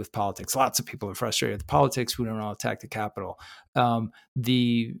frustrated with politics. Lots of people are frustrated with politics. We don't all attack the Capitol.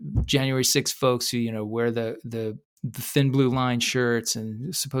 The January 6th folks who, wear the thin blue line shirts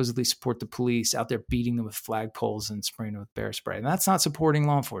and supposedly support the police out there beating them with flagpoles and spraying them with bear spray. And that's not supporting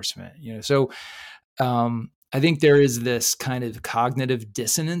law enforcement, So I think there is this kind of cognitive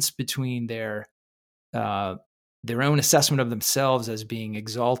dissonance between their own assessment of themselves as being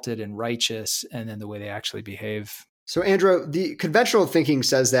exalted and righteous, and then the way they actually behave. So, Andrew, the conventional thinking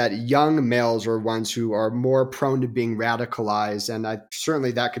says that young males are ones who are more prone to being radicalized, and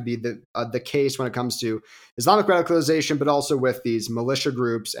certainly that could be the case when it comes to Islamic radicalization, but also with these militia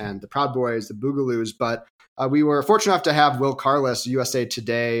groups and the Proud Boys, the Boogaloos. But we were fortunate enough to have Will Carless, USA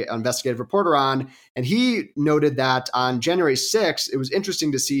Today investigative reporter, on, and he noted that on January 6th, it was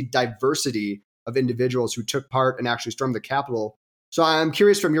interesting to see diversity of individuals who took part and actually stormed the Capitol. So I'm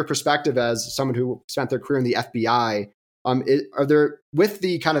curious, from your perspective as someone who spent their career in the FBI, are there, with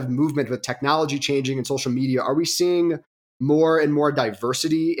the kind of movement with technology changing and social media, are we seeing more and more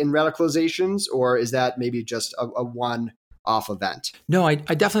diversity in radicalizations, or is that maybe just a one-off event? No, I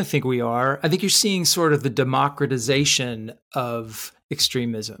definitely think we are. I think you're seeing sort of the democratization of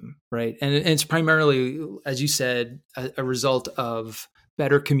extremism, right? And it's primarily, as you said, a result of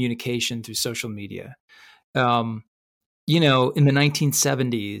better communication through social media. In the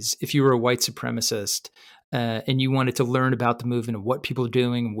 1970s, if you were a white supremacist and you wanted to learn about the movement and what people are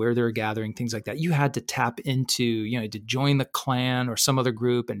doing, where they're gathering, things like that, you had to tap into, to join the Klan or some other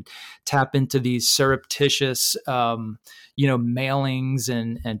group and tap into these surreptitious, mailings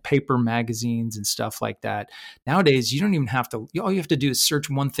and paper magazines and stuff like that. Nowadays, you don't even have to, all you have to do is search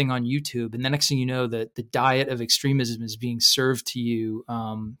one thing on YouTube. And the next thing you know, the diet of extremism is being served to you,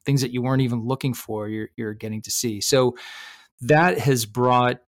 things that you weren't even looking for, you're getting to see. So that has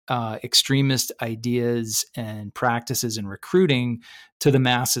brought extremist ideas and practices and recruiting to the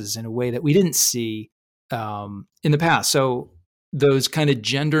masses in a way that we didn't see in the past. So those kind of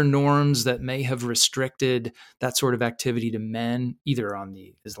gender norms that may have restricted that sort of activity to men, either on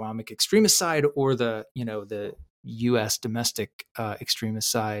the Islamic extremist side or the U.S. domestic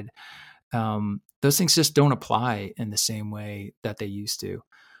extremist side, those things just don't apply in the same way that they used to.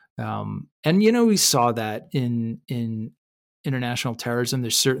 And we saw that in international terrorism.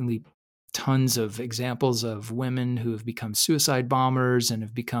 There's certainly tons of examples of women who have become suicide bombers and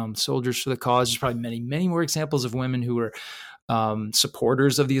have become soldiers for the cause. There's probably many, many more examples of women who were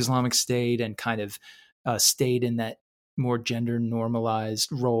supporters of the Islamic State and kind of stayed in that more gender normalized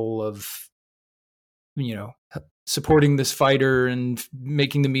role of, supporting this fighter and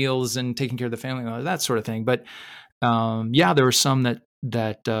making the meals and taking care of the family, that sort of thing. But there were some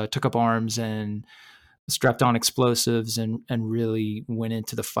that took up arms and strapped on explosives and really went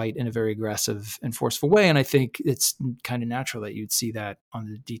into the fight in a very aggressive and forceful way. And I think it's kind of natural that you'd see that on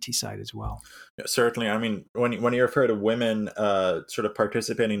the DT side as well. Yeah, certainly. I mean, when you refer to women sort of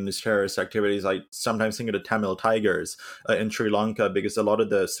participating in these terrorist activities, I sometimes think of the Tamil Tigers in Sri Lanka, because a lot of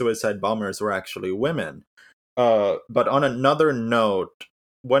the suicide bombers were actually women. But on another note,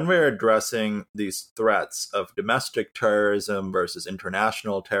 when we're addressing these threats of domestic terrorism versus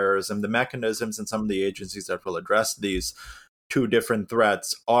international terrorism, the mechanisms and some of the agencies that will address these two different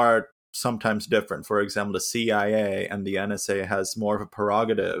threats are sometimes different. For example, the CIA and the NSA has more of a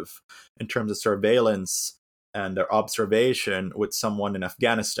prerogative in terms of surveillance and their observation with someone in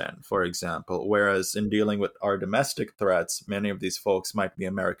Afghanistan, for example, whereas in dealing with our domestic threats, many of these folks might be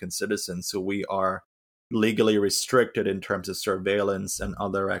American citizens, so we are legally restricted in terms of surveillance and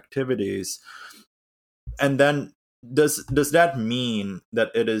other activities. And then does that mean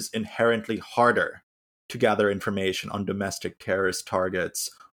that it is inherently harder to gather information on domestic terrorist targets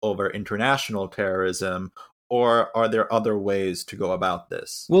over international terrorism, or are there other ways to go about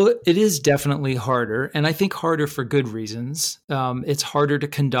this? Well, it is definitely harder, and I think harder for good reasons. It's harder to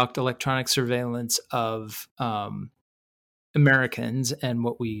conduct electronic surveillance of Americans and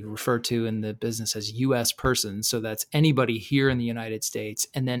what we refer to in the business as U.S. persons. So that's anybody here in the United States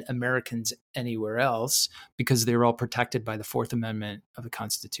and then Americans anywhere else, because they're all protected by the Fourth Amendment of the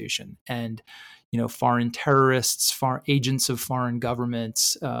Constitution. And, foreign terrorists, foreign agents of foreign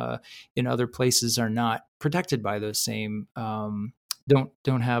governments in other places are not protected by those same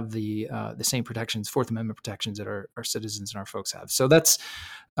don't have the same protections, Fourth Amendment protections that our citizens and our folks have. So that's,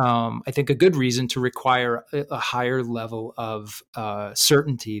 I think, a good reason to require a higher level of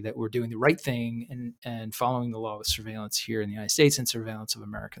certainty that we're doing the right thing and following the law with surveillance here in the United States and surveillance of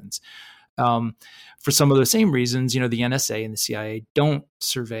Americans. For some of the same reasons, the NSA and the CIA don't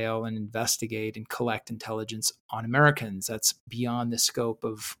surveil and investigate and collect intelligence on Americans. That's beyond the scope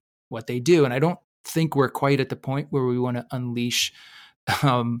of what they do. And I don't think we're quite at the point where we want to unleash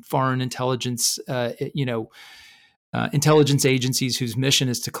foreign intelligence, intelligence agencies whose mission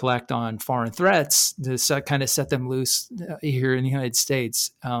is to collect on foreign threats to kind of set them loose here in the United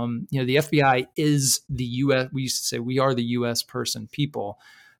States. The FBI is the U.S. We used to say we are the U.S. people.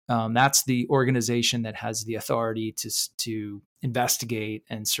 That's the organization that has the authority to investigate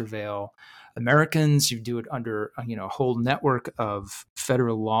and surveil Americans. You do it under a whole network of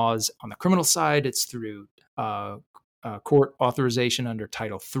federal laws. On the criminal side, it's through court authorization under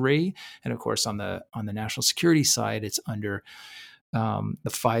Title III, and of course on the national security side, it's under the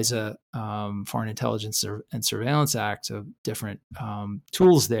FISA, Foreign Intelligence and Surveillance Act, of different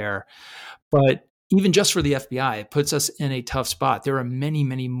tools there. But even just for the FBI, it puts us in a tough spot. There are many,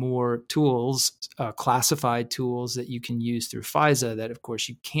 many more tools, classified tools that you can use through FISA that, of course,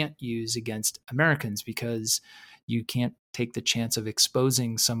 you can't use against Americans because you can't take the chance of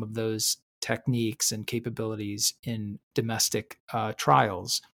exposing some of those techniques and capabilities in domestic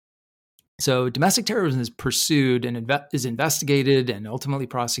trials. So domestic terrorism is pursued and is investigated and ultimately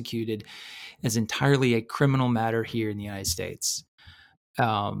prosecuted as entirely a criminal matter here in the United States.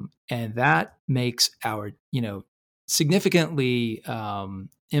 And that makes our, significantly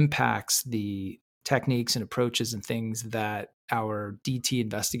impacts the techniques and approaches and things that our DT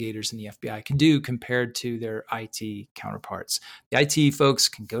investigators in the FBI can do compared to their IT counterparts. The IT folks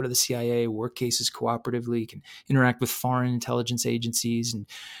can go to the CIA, work cases cooperatively, can interact with foreign intelligence agencies and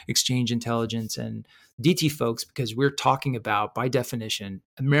exchange intelligence. And DT folks, because we're talking about, by definition,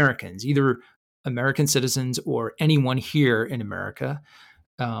 Americans, either American citizens or anyone here in America.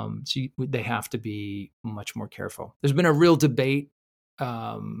 They have to be much more careful. There's been a real debate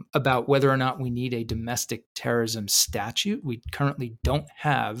about whether or not we need a domestic terrorism statute. We currently don't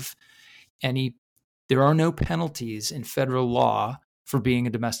have any. There are no penalties in federal law for being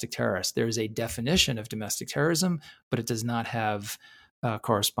a domestic terrorist. There is a definition of domestic terrorism, but it does not have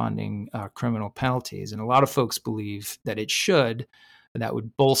corresponding criminal penalties. And a lot of folks believe that it should, and that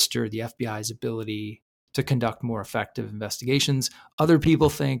would bolster the FBI's ability to conduct more effective investigations. Other people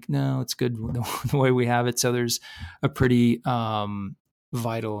think, no, it's good the way we have it. So there's a pretty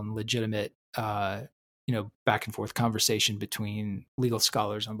vital and legitimate, back and forth conversation between legal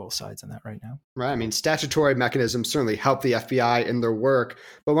scholars on both sides on that right now. Right. I mean, statutory mechanisms certainly help the FBI in their work.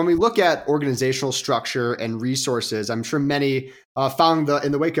 But when we look at organizational structure and resources, I'm sure many found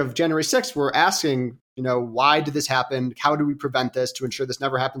in the wake of January 6th were asking, why did this happen? How do we prevent this to ensure this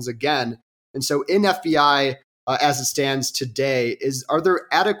never happens again? And so in FBI, as it stands today, are there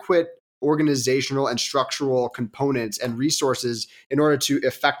adequate organizational and structural components and resources in order to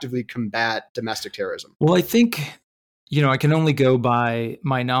effectively combat domestic terrorism? Well, I think, I can only go by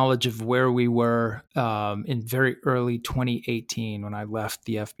my knowledge of where we were in very early 2018 when I left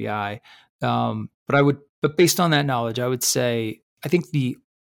the FBI. But based on that knowledge, I would say, I think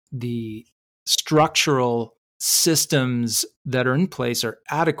the structural systems that are in place are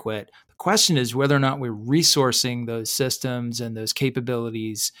adequate. The question is whether or not we're resourcing those systems and those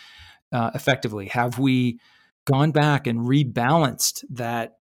capabilities effectively. Have we gone back and rebalanced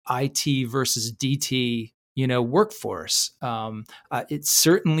that IT versus DT, workforce? It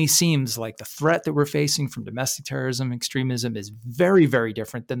certainly seems like the threat that we're facing from domestic terrorism, extremism is very, very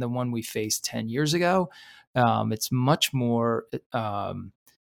different than the one we faced 10 years ago. It's much more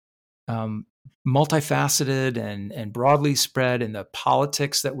multifaceted and broadly spread, and the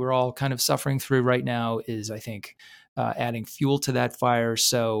politics that we're all kind of suffering through right now is, I think, adding fuel to that fire.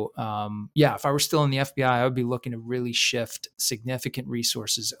 So, if I were still in the FBI, I would be looking to really shift significant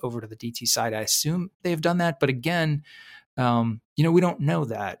resources over to the DT side. I assume they've done that, but again, we don't know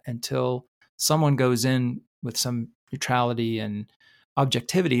that until someone goes in with some neutrality and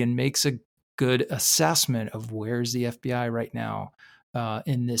objectivity and makes a good assessment of where's the FBI right now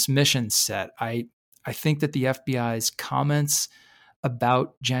in this mission set. I think that the FBI's comments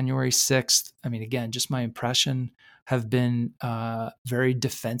about January 6th, again, just my impression, have been very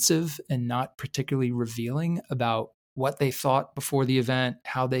defensive and not particularly revealing about what they thought before the event,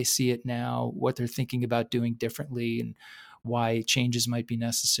 how they see it now, what they're thinking about doing differently, and why changes might be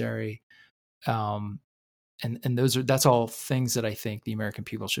necessary. And that's all things that I think the American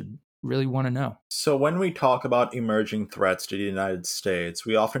people should really want to know. So when we talk about emerging threats to the United States,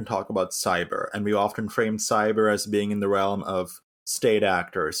 we often talk about cyber, and we often frame cyber as being in the realm of state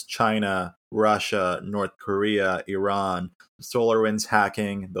actors, China, Russia, North Korea, Iran, SolarWinds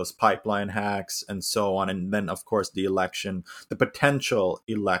hacking, those pipeline hacks, and so on. And then, of course, the potential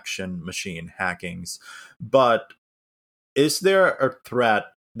election machine hackings. But is there a threat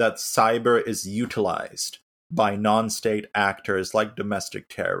that cyber is utilized by non-state actors like domestic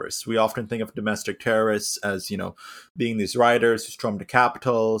terrorists? We often think of domestic terrorists as, being these rioters who storm the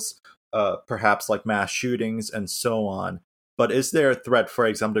capitals, perhaps like mass shootings and so on. But is there a threat, for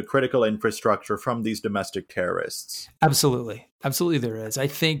example, to critical infrastructure from these domestic terrorists? Absolutely. Absolutely there is. I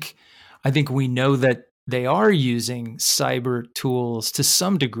think we know that they are using cyber tools to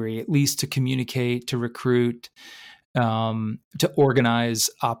some degree, at least to communicate, to recruit, to organize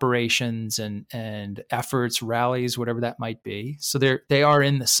operations and efforts, rallies, whatever that might be. So they are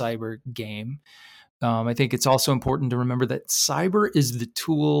in the cyber game. I think it's also important to remember that cyber is the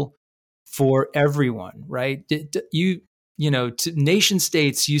tool for everyone, right? Nation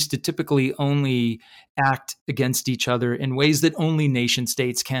states used to typically only act against each other in ways that only nation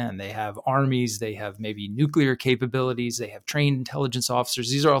states can. They have armies, they have maybe nuclear capabilities, they have trained intelligence officers.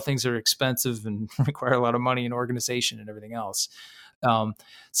 These are all things that are expensive and require a lot of money and organization and everything else.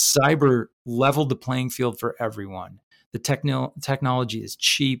 Cyber leveled the playing field for everyone. The technology is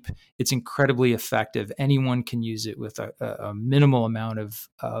cheap. It's incredibly effective. Anyone can use it with a minimal amount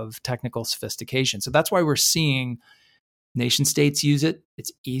of technical sophistication. So that's why we're seeing nation states use it.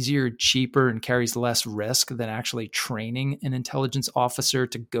 It's easier, cheaper, and carries less risk than actually training an intelligence officer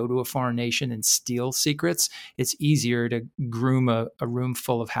to go to a foreign nation and steal secrets. It's easier to groom a room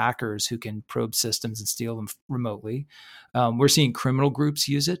full of hackers who can probe systems and steal them remotely. We're seeing criminal groups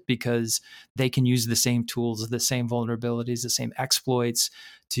use it because they can use the same tools, the same vulnerabilities, the same exploits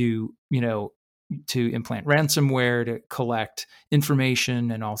to implant ransomware, to collect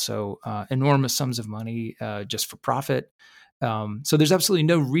information, and also enormous sums of money just for profit. So there's absolutely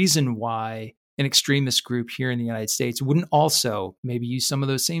no reason why an extremist group here in the United States wouldn't also maybe use some of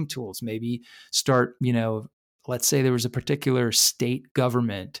those same tools, maybe start, let's say there was a particular state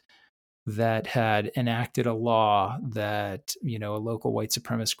government that had enacted a law that, a local white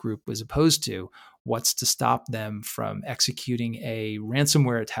supremacist group was opposed to. What's to stop them from executing a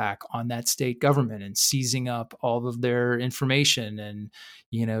ransomware attack on that state government and seizing up all of their information and,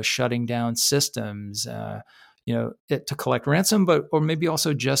 shutting down systems, to collect ransom, or maybe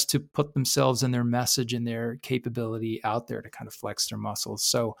also just to put themselves and their message and their capability out there to kind of flex their muscles.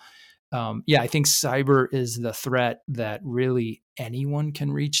 So, I think cyber is the threat that really anyone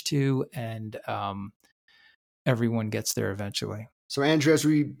can reach to, and everyone gets there eventually. So, Andrew, as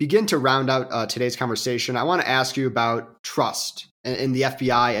we begin to round out today's conversation, I want to ask you about trust in the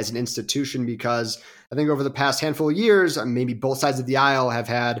FBI as an institution, because I think over the past handful of years, maybe both sides of the aisle have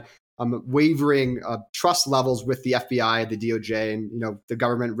had wavering trust levels with the FBI, the DOJ, and the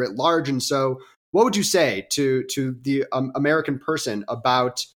government writ large. And so, what would you say to the American person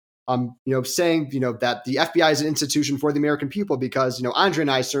about saying that the FBI is an institution for the American people? Because Andre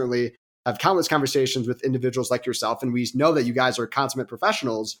and I certainly have countless conversations with individuals like yourself, and we know that you guys are consummate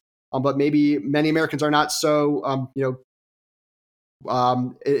professionals, but maybe many Americans are not so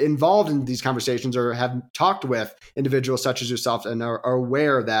involved in these conversations, or have talked with individuals such as yourself and are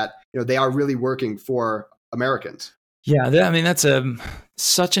aware that they are really working for Americans. Yeah, that's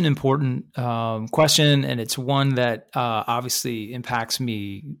such an important question, and it's one that obviously impacts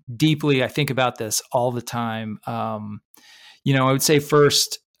me deeply. I think about this all the time. I would say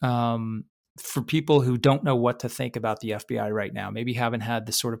first, for people who don't know what to think about the FBI right now, maybe haven't had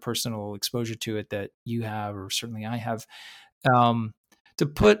the sort of personal exposure to it that you have, or certainly I have, to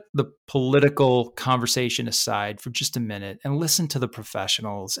put the political conversation aside for just a minute and listen to the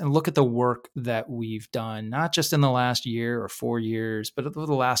professionals and look at the work that we've done, not just in the last year or 4 years, but over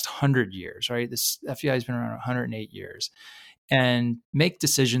the last 100 years, right? This FBI has been around 108 years. And make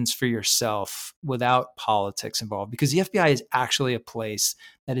decisions for yourself without politics involved, because the FBI is actually a place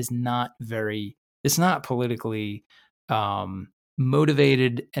that is it's not politically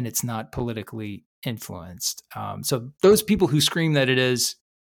motivated, and it's not politically influenced. So those people who scream that it is,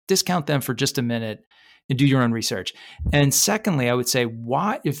 discount them for just a minute and do your own research. And secondly, I would say,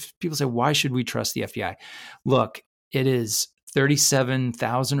 if people say, why should we trust the FBI? Look, it is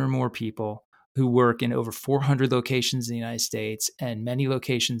 37,000 or more people who work in over 400 locations in the United States and many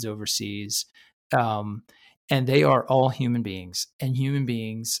locations overseas. And they are all human beings, and human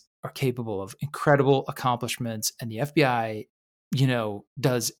beings are capable of incredible accomplishments. And the FBI,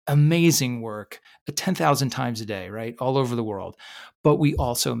 does amazing work 10,000 times a day, right? All over the world. But we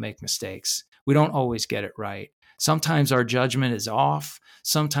also make mistakes. We don't always get it right. Sometimes our judgment is off.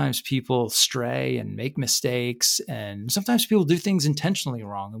 Sometimes people stray and make mistakes, and sometimes people do things intentionally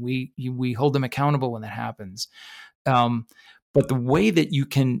wrong, and we hold them accountable when that happens. But the way that you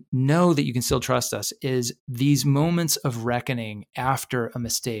can know that you can still trust us is these moments of reckoning after a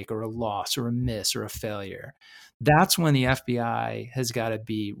mistake or a loss or a miss or a failure. That's when the FBI has got to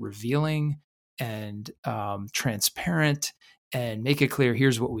be revealing and transparent and make it clear,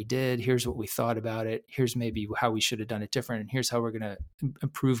 here's what we did, here's what we thought about it, here's maybe how we should have done it different, and here's how we're going to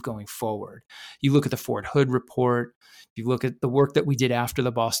improve going forward. You look at the Fort Hood report, you look at the work that we did after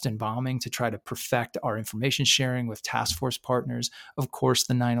the Boston bombing to try to perfect our information sharing with task force partners, of course,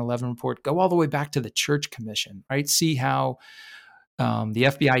 the 9/11 report, go all the way back to the Church Commission, right? See how the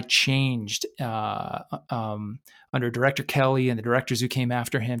FBI changed under Director Kelly and the directors who came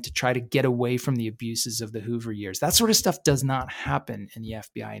after him to try to get away from the abuses of the Hoover years. That sort of stuff does not happen in the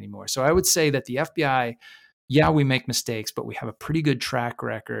FBI anymore. So I would say that the FBI, yeah, we make mistakes, but we have a pretty good track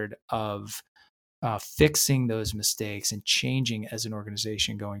record of fixing those mistakes and changing as an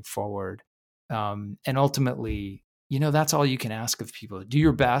organization going forward. And ultimately, that's all you can ask of people. Do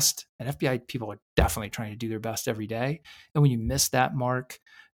your best. And FBI people are definitely trying to do their best every day. And when you miss that mark,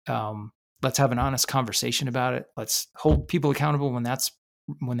 let's have an honest conversation about it. Let's hold people accountable when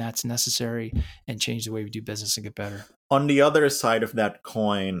that's necessary and change the way we do business and get better. On the other side of that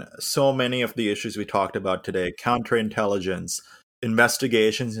coin, so many of the issues we talked about today, counterintelligence,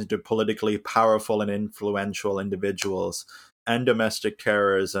 investigations into politically powerful and influential individuals, and domestic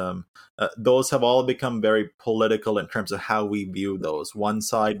terrorism, those have all become very political in terms of how we view those. One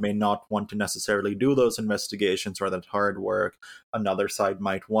side may not want to necessarily do those investigations or that hard work. Another side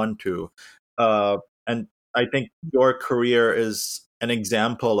might want to. And I think your career is an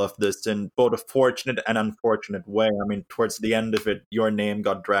example of this in both a fortunate and unfortunate way. I mean, towards the end of it, your name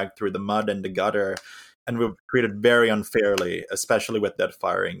got dragged through the mud and the gutter, and we were treated very unfairly, especially with that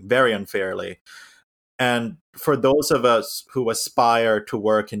firing, very unfairly. And for those of us who aspire to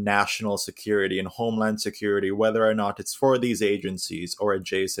work in national security and homeland security, whether or not it's for these agencies or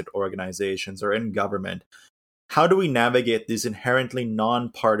adjacent organizations or in government, how do we navigate these inherently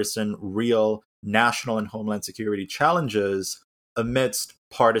nonpartisan, real national and homeland security challenges amidst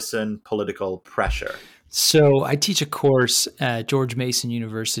partisan political pressure? So I teach a course at George Mason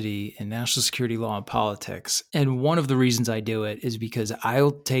University in national security law and politics. And one of the reasons I do it is because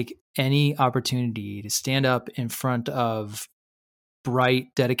I'll take any opportunity to stand up in front of bright,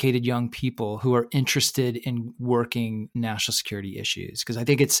 dedicated young people who are interested in working national security issues. Because I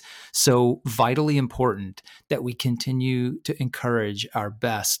think it's so vitally important that we continue to encourage our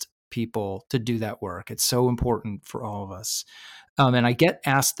best people to do that work. It's so important for all of us. And I get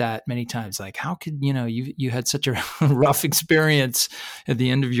asked that many times, like, how could, you had such a rough experience at the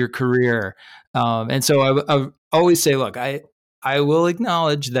end of your career. And so I always say, look, I will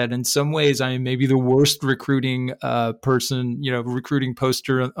acknowledge that in some ways I am maybe the worst recruiting person, recruiting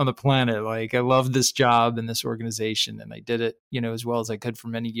poster on the planet. Like, I love this job and this organization, and I did it, as well as I could for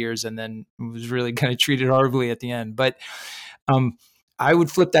many years, and then was really kind of treated horribly at the end. But I would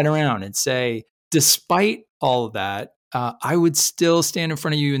flip that around and say, despite all of that, I would still stand in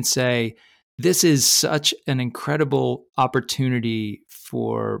front of you and say, this is such an incredible opportunity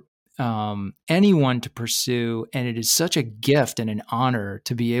for anyone to pursue. And it is such a gift and an honor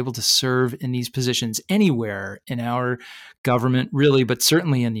to be able to serve in these positions anywhere in our government, really, but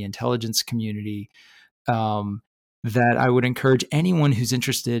certainly in the intelligence community, that I would encourage anyone who's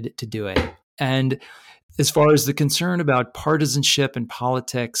interested to do it. And as far as the concern about partisanship and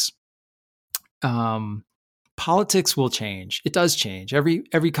politics, politics will change. It does change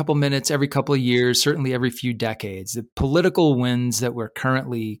every couple minutes, every couple of years, certainly every few decades. The political winds that we're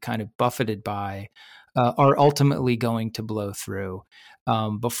currently kind of buffeted by are ultimately going to blow through.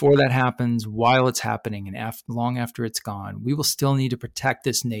 Before that happens, while it's happening, and long after it's gone, we will still need to protect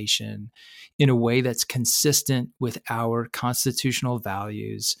this nation in a way that's consistent with our constitutional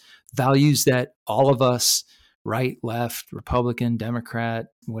values that all of us, right, left, Republican, Democrat,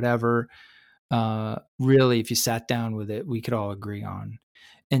 whatever, really, if you sat down with it, we could all agree on.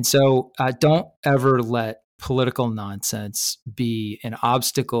 And so don't ever let political nonsense be an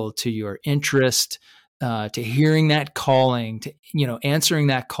obstacle to your interest, to hearing that calling, to, answering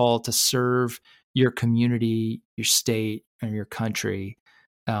that call to serve your community, your state, and your country.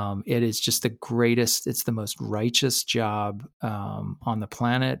 It is just the greatest, it's the most righteous job on the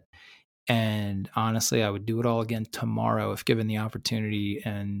planet. And honestly, I would do it all again tomorrow if given the opportunity.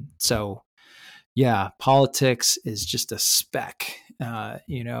 And so, yeah, politics is just a speck,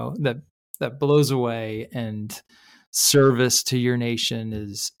 that blows away, and service to your nation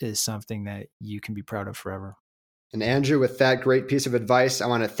is something that you can be proud of forever. And Andrew, with that great piece of advice, I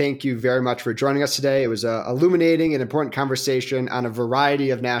want to thank you very much for joining us today. It was an illuminating and important conversation on a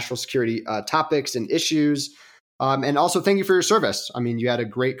variety of national security topics and issues. And also thank you for your service. I mean, you had a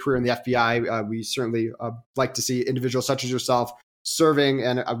great career in the FBI. We certainly like to see individuals such as yourself serving,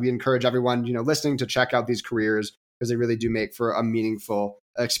 and we encourage everyone, listening to check out these careers because they really do make for a meaningful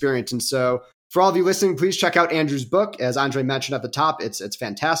experience. And so for all of you listening, please check out Andrew's book. As Andre mentioned at the top, it's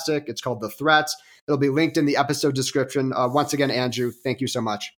fantastic. It's called The Threats. It'll be linked in the episode description. Once again, Andrew, thank you so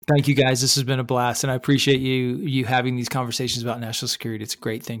much. Thank you, guys. This has been a blast, and I appreciate you having these conversations about national security. It's a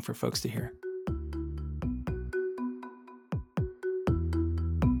great thing for folks to hear.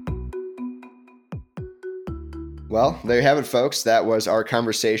 Well, there you have it, folks. That was our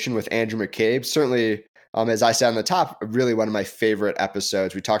conversation with Andrew McCabe. Certainly, as I said on the top, really one of my favorite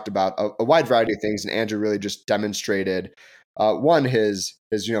episodes. We talked about a wide variety of things, and Andrew really just demonstrated his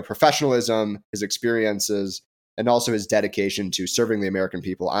professionalism, his experiences, and also his dedication to serving the American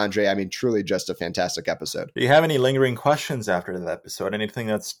people. Andre, I mean, truly just a fantastic episode. Do you have any lingering questions after that episode? Anything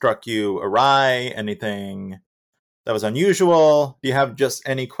that struck you awry? Anything that was unusual? Do you have just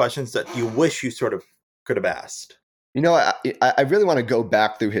any questions that you wish you sort of could have asked? I really want to go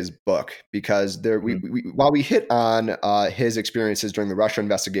back through his book because while we hit on his experiences during the Russia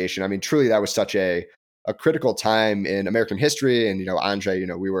investigation, I mean, truly that was such a critical time in American history. And, Andre,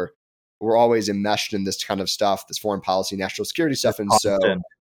 we're always enmeshed in this kind of stuff, this foreign policy, national security stuff. And so,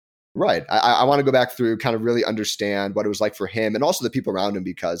 right. I want to go back through, kind of really understand what it was like for him and also the people around him,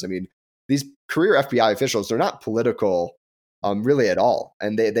 because, I mean, these career FBI officials, they're not political really at all.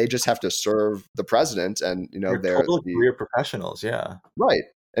 And they just have to serve the president and, they're totally career professionals. Yeah. Right.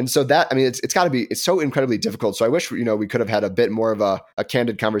 And so that, I mean, it's so incredibly difficult. So I wish, we could have had a bit more of a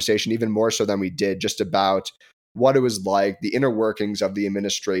candid conversation, even more so than we did, just about what it was like, the inner workings of the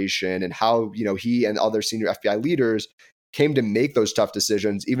administration and how, he and other senior FBI leaders came to make those tough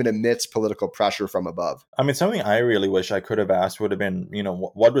decisions, even amidst political pressure from above. I mean, something I really wish I could have asked would have been,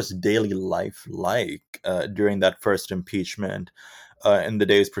 what was daily life like during that first impeachment, in the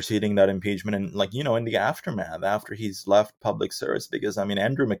days preceding that impeachment, and in the aftermath after he's left public service, because I mean,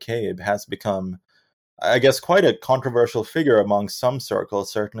 Andrew McCabe has become, I guess, quite a controversial figure among some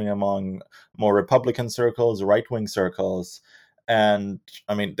circles, certainly among more Republican circles, right-wing circles. And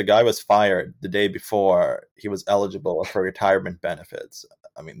I mean, the guy was fired the day before he was eligible for retirement benefits.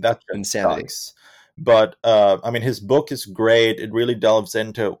 I mean, that's insanity. Sucks. But I mean, his book is great. It really delves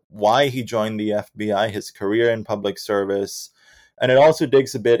into why he joined the FBI, his career in public service. And it also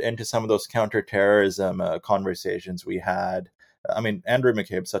digs a bit into some of those counterterrorism conversations we had. I mean, Andrew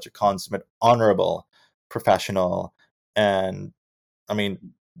McCabe, such a consummate, honorable professional. And I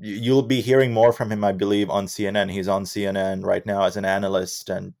mean, you'll be hearing more from him, I believe, on CNN. He's on CNN right now as an analyst.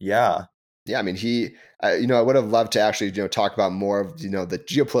 And yeah. Yeah, I mean, I would have loved to actually, talk about more of, the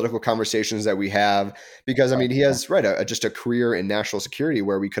geopolitical conversations that we have, because I mean, he has just a career in national security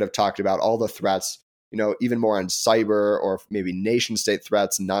where we could have talked about all the threats, even more on cyber or maybe nation state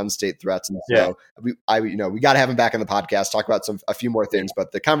threats, non-state threats. And so we got to have him back on the podcast, talk about a few more things,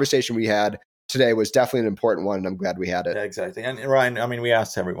 but the conversation we had today was definitely an important one, and I'm glad we had it. Yeah, exactly. And Ryan, I mean, we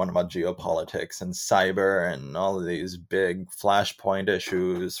asked everyone about geopolitics and cyber and all of these big flashpoint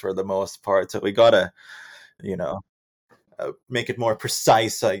issues for the most part. So we gotta, make it more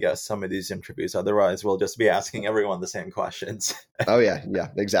precise, I guess, some of these interviews. Otherwise, we'll just be asking everyone the same questions. Oh, yeah,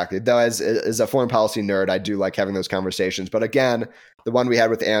 exactly. Though as a foreign policy nerd, I do like having those conversations. But again, the one we had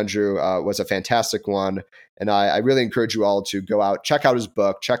with Andrew was a fantastic one. And I really encourage you all to go out, check out his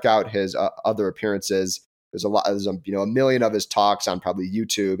book, check out his other appearances. There's a million of his talks on probably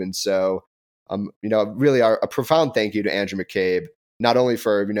YouTube. And so, really a profound thank you to Andrew McCabe, not only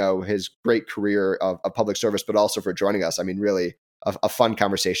for, his great career of public service, but also for joining us. I mean, really a fun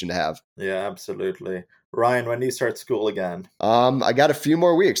conversation to have. Yeah, absolutely. Ryan, when do you start school again? I got a few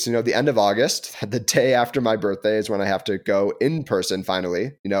more weeks, the end of August, the day after my birthday is when I have to go in person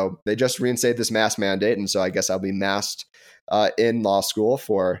finally. They just reinstated this mask mandate. And so I guess I'll be masked in law school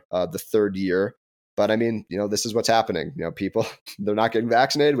for the third year. But I mean, this is what's happening. People, they're not getting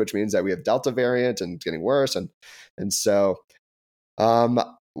vaccinated, which means that we have Delta variant and it's getting worse. And so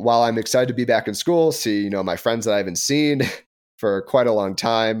while I'm excited to be back in school, see, my friends that I haven't seen for quite a long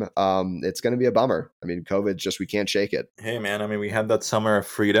time, it's going to be a bummer. I mean, COVID, we can't shake it. Hey, man, I mean, we had that summer of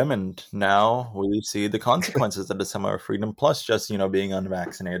freedom, and now we see the consequences of the summer of freedom, plus just, being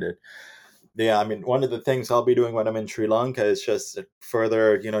unvaccinated. Yeah, I mean, one of the things I'll be doing when I'm in Sri Lanka is just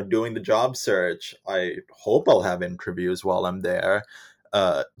further, doing the job search. I hope I'll have interviews while I'm there.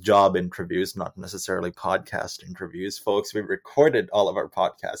 Job interviews, not necessarily podcast interviews. Folks, we recorded all of our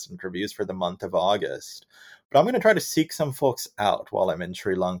podcast interviews for the month of August. But I'm going to try to seek some folks out while I'm in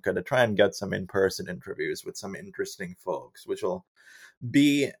Sri Lanka to try and get some in-person interviews with some interesting folks, which will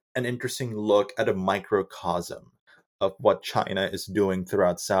be an interesting look at a microcosm of what China is doing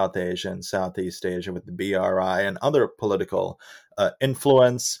throughout South Asia and Southeast Asia with the BRI and other political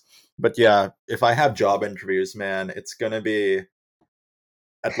influence. But yeah, if I have job interviews, man, it's going to be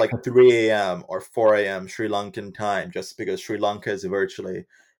at like 3 a.m. or 4 a.m. Sri Lankan time, just because Sri Lanka is virtually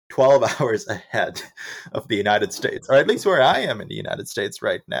 12 hours ahead of the United States, or at least where I am in the United States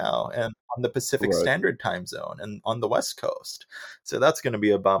right now, and on the Pacific Standard Time Zone and on the West Coast. So that's going to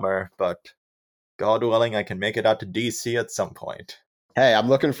be a bummer, but God willing, I can make it out to DC at some point. Hey, I'm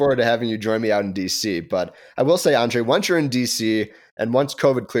looking forward to having you join me out in DC. But I will say, Andre, once you're in DC and once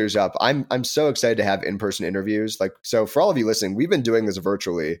COVID clears up, I'm so excited to have in-person interviews. Like, so for all of you listening, we've been doing this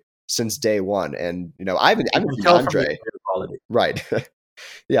virtually since day one, and I haven't seen Andre. Right.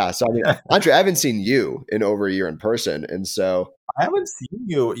 Yeah. So I mean, Andre, I haven't seen you in over a year in person, and so I haven't seen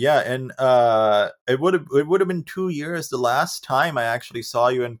you. Yeah, and it would have been 2 years the last time I actually saw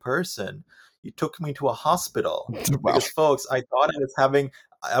you in person. You took me to a hospital. Wow. Because, folks, I thought I was having.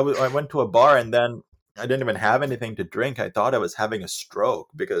 I went to a bar and then I didn't even have anything to drink. I thought I was having a stroke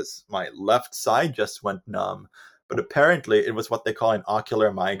because my left side just went numb. But apparently, it was what they call an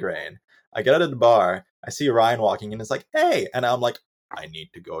ocular migraine. I get out of the bar. I see Ryan walking in. It's like, hey, and I'm like, I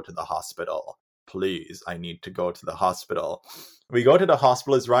need to go to the hospital. Please, I need to go to the hospital. We go to the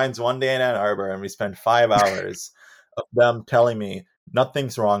hospital. It's Ryan's one day in Ann Arbor, and we spend 5 hours of them telling me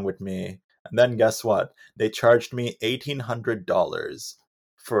nothing's wrong with me. And then guess what? They charged me $1,800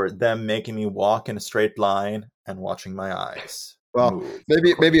 for them making me walk in a straight line and watching my eyes. Well,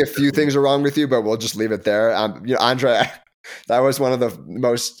 maybe a few things are wrong with you, but we'll just leave it there. Andre, that was one of the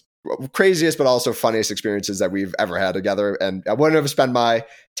most craziest but also funniest experiences that we've ever had together, and I wouldn't have spent my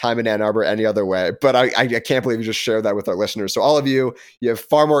time in Ann Arbor any other way, but I can't believe you just shared that with our listeners. So all of you have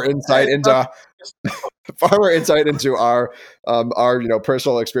far more insight into our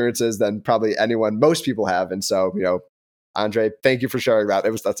personal experiences than probably most people have. And so Andre, thank you for sharing that.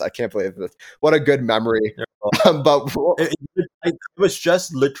 I can't believe it. What a good memory. But I was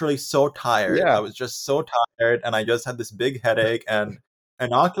just literally so tired. Yeah. I was just so tired, and I just had this big headache, and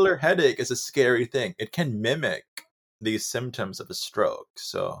an ocular headache is a scary thing. It can mimic these symptoms of a stroke.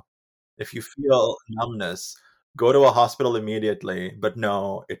 So if you feel numbness, go to a hospital immediately. But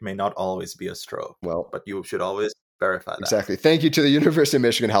no, it may not always be a stroke. Well, but you should always verify that. Exactly. Thank you to the University of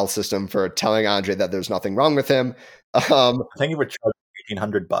Michigan Health System for telling Andre that there's nothing wrong with him. Thank you for charging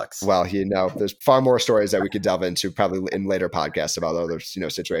 $1,800. Well, there's far more stories that we could delve into probably in later podcasts about other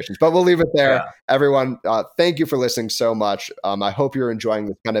situations, but we'll leave it there. Yeah. Everyone, thank you for listening so much. I hope you're enjoying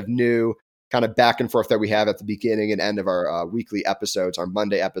this kind of new kind of back and forth that we have at the beginning and end of our weekly episodes, our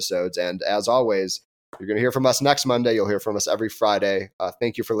Monday episodes. And as always, you're going to hear from us next Monday. You'll hear from us every Friday.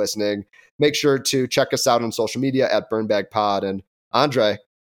 Thank you for listening. Make sure to check us out on social media at BurnBagPod. And Andre,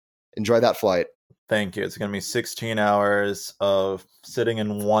 enjoy that flight. Thank you. It's going to be 16 hours of sitting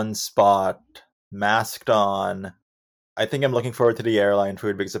in one spot, masked on. I think I'm looking forward to the airline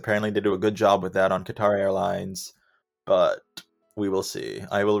food because apparently they do a good job with that on Qatar Airlines. But we will see.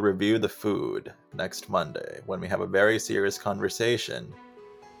 I will review the food next Monday when we have a very serious conversation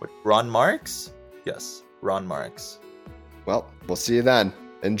with Ron Marks. Yes, Ron Marks. Well, we'll see you then.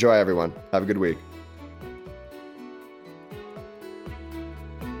 Enjoy, everyone. Have a good week.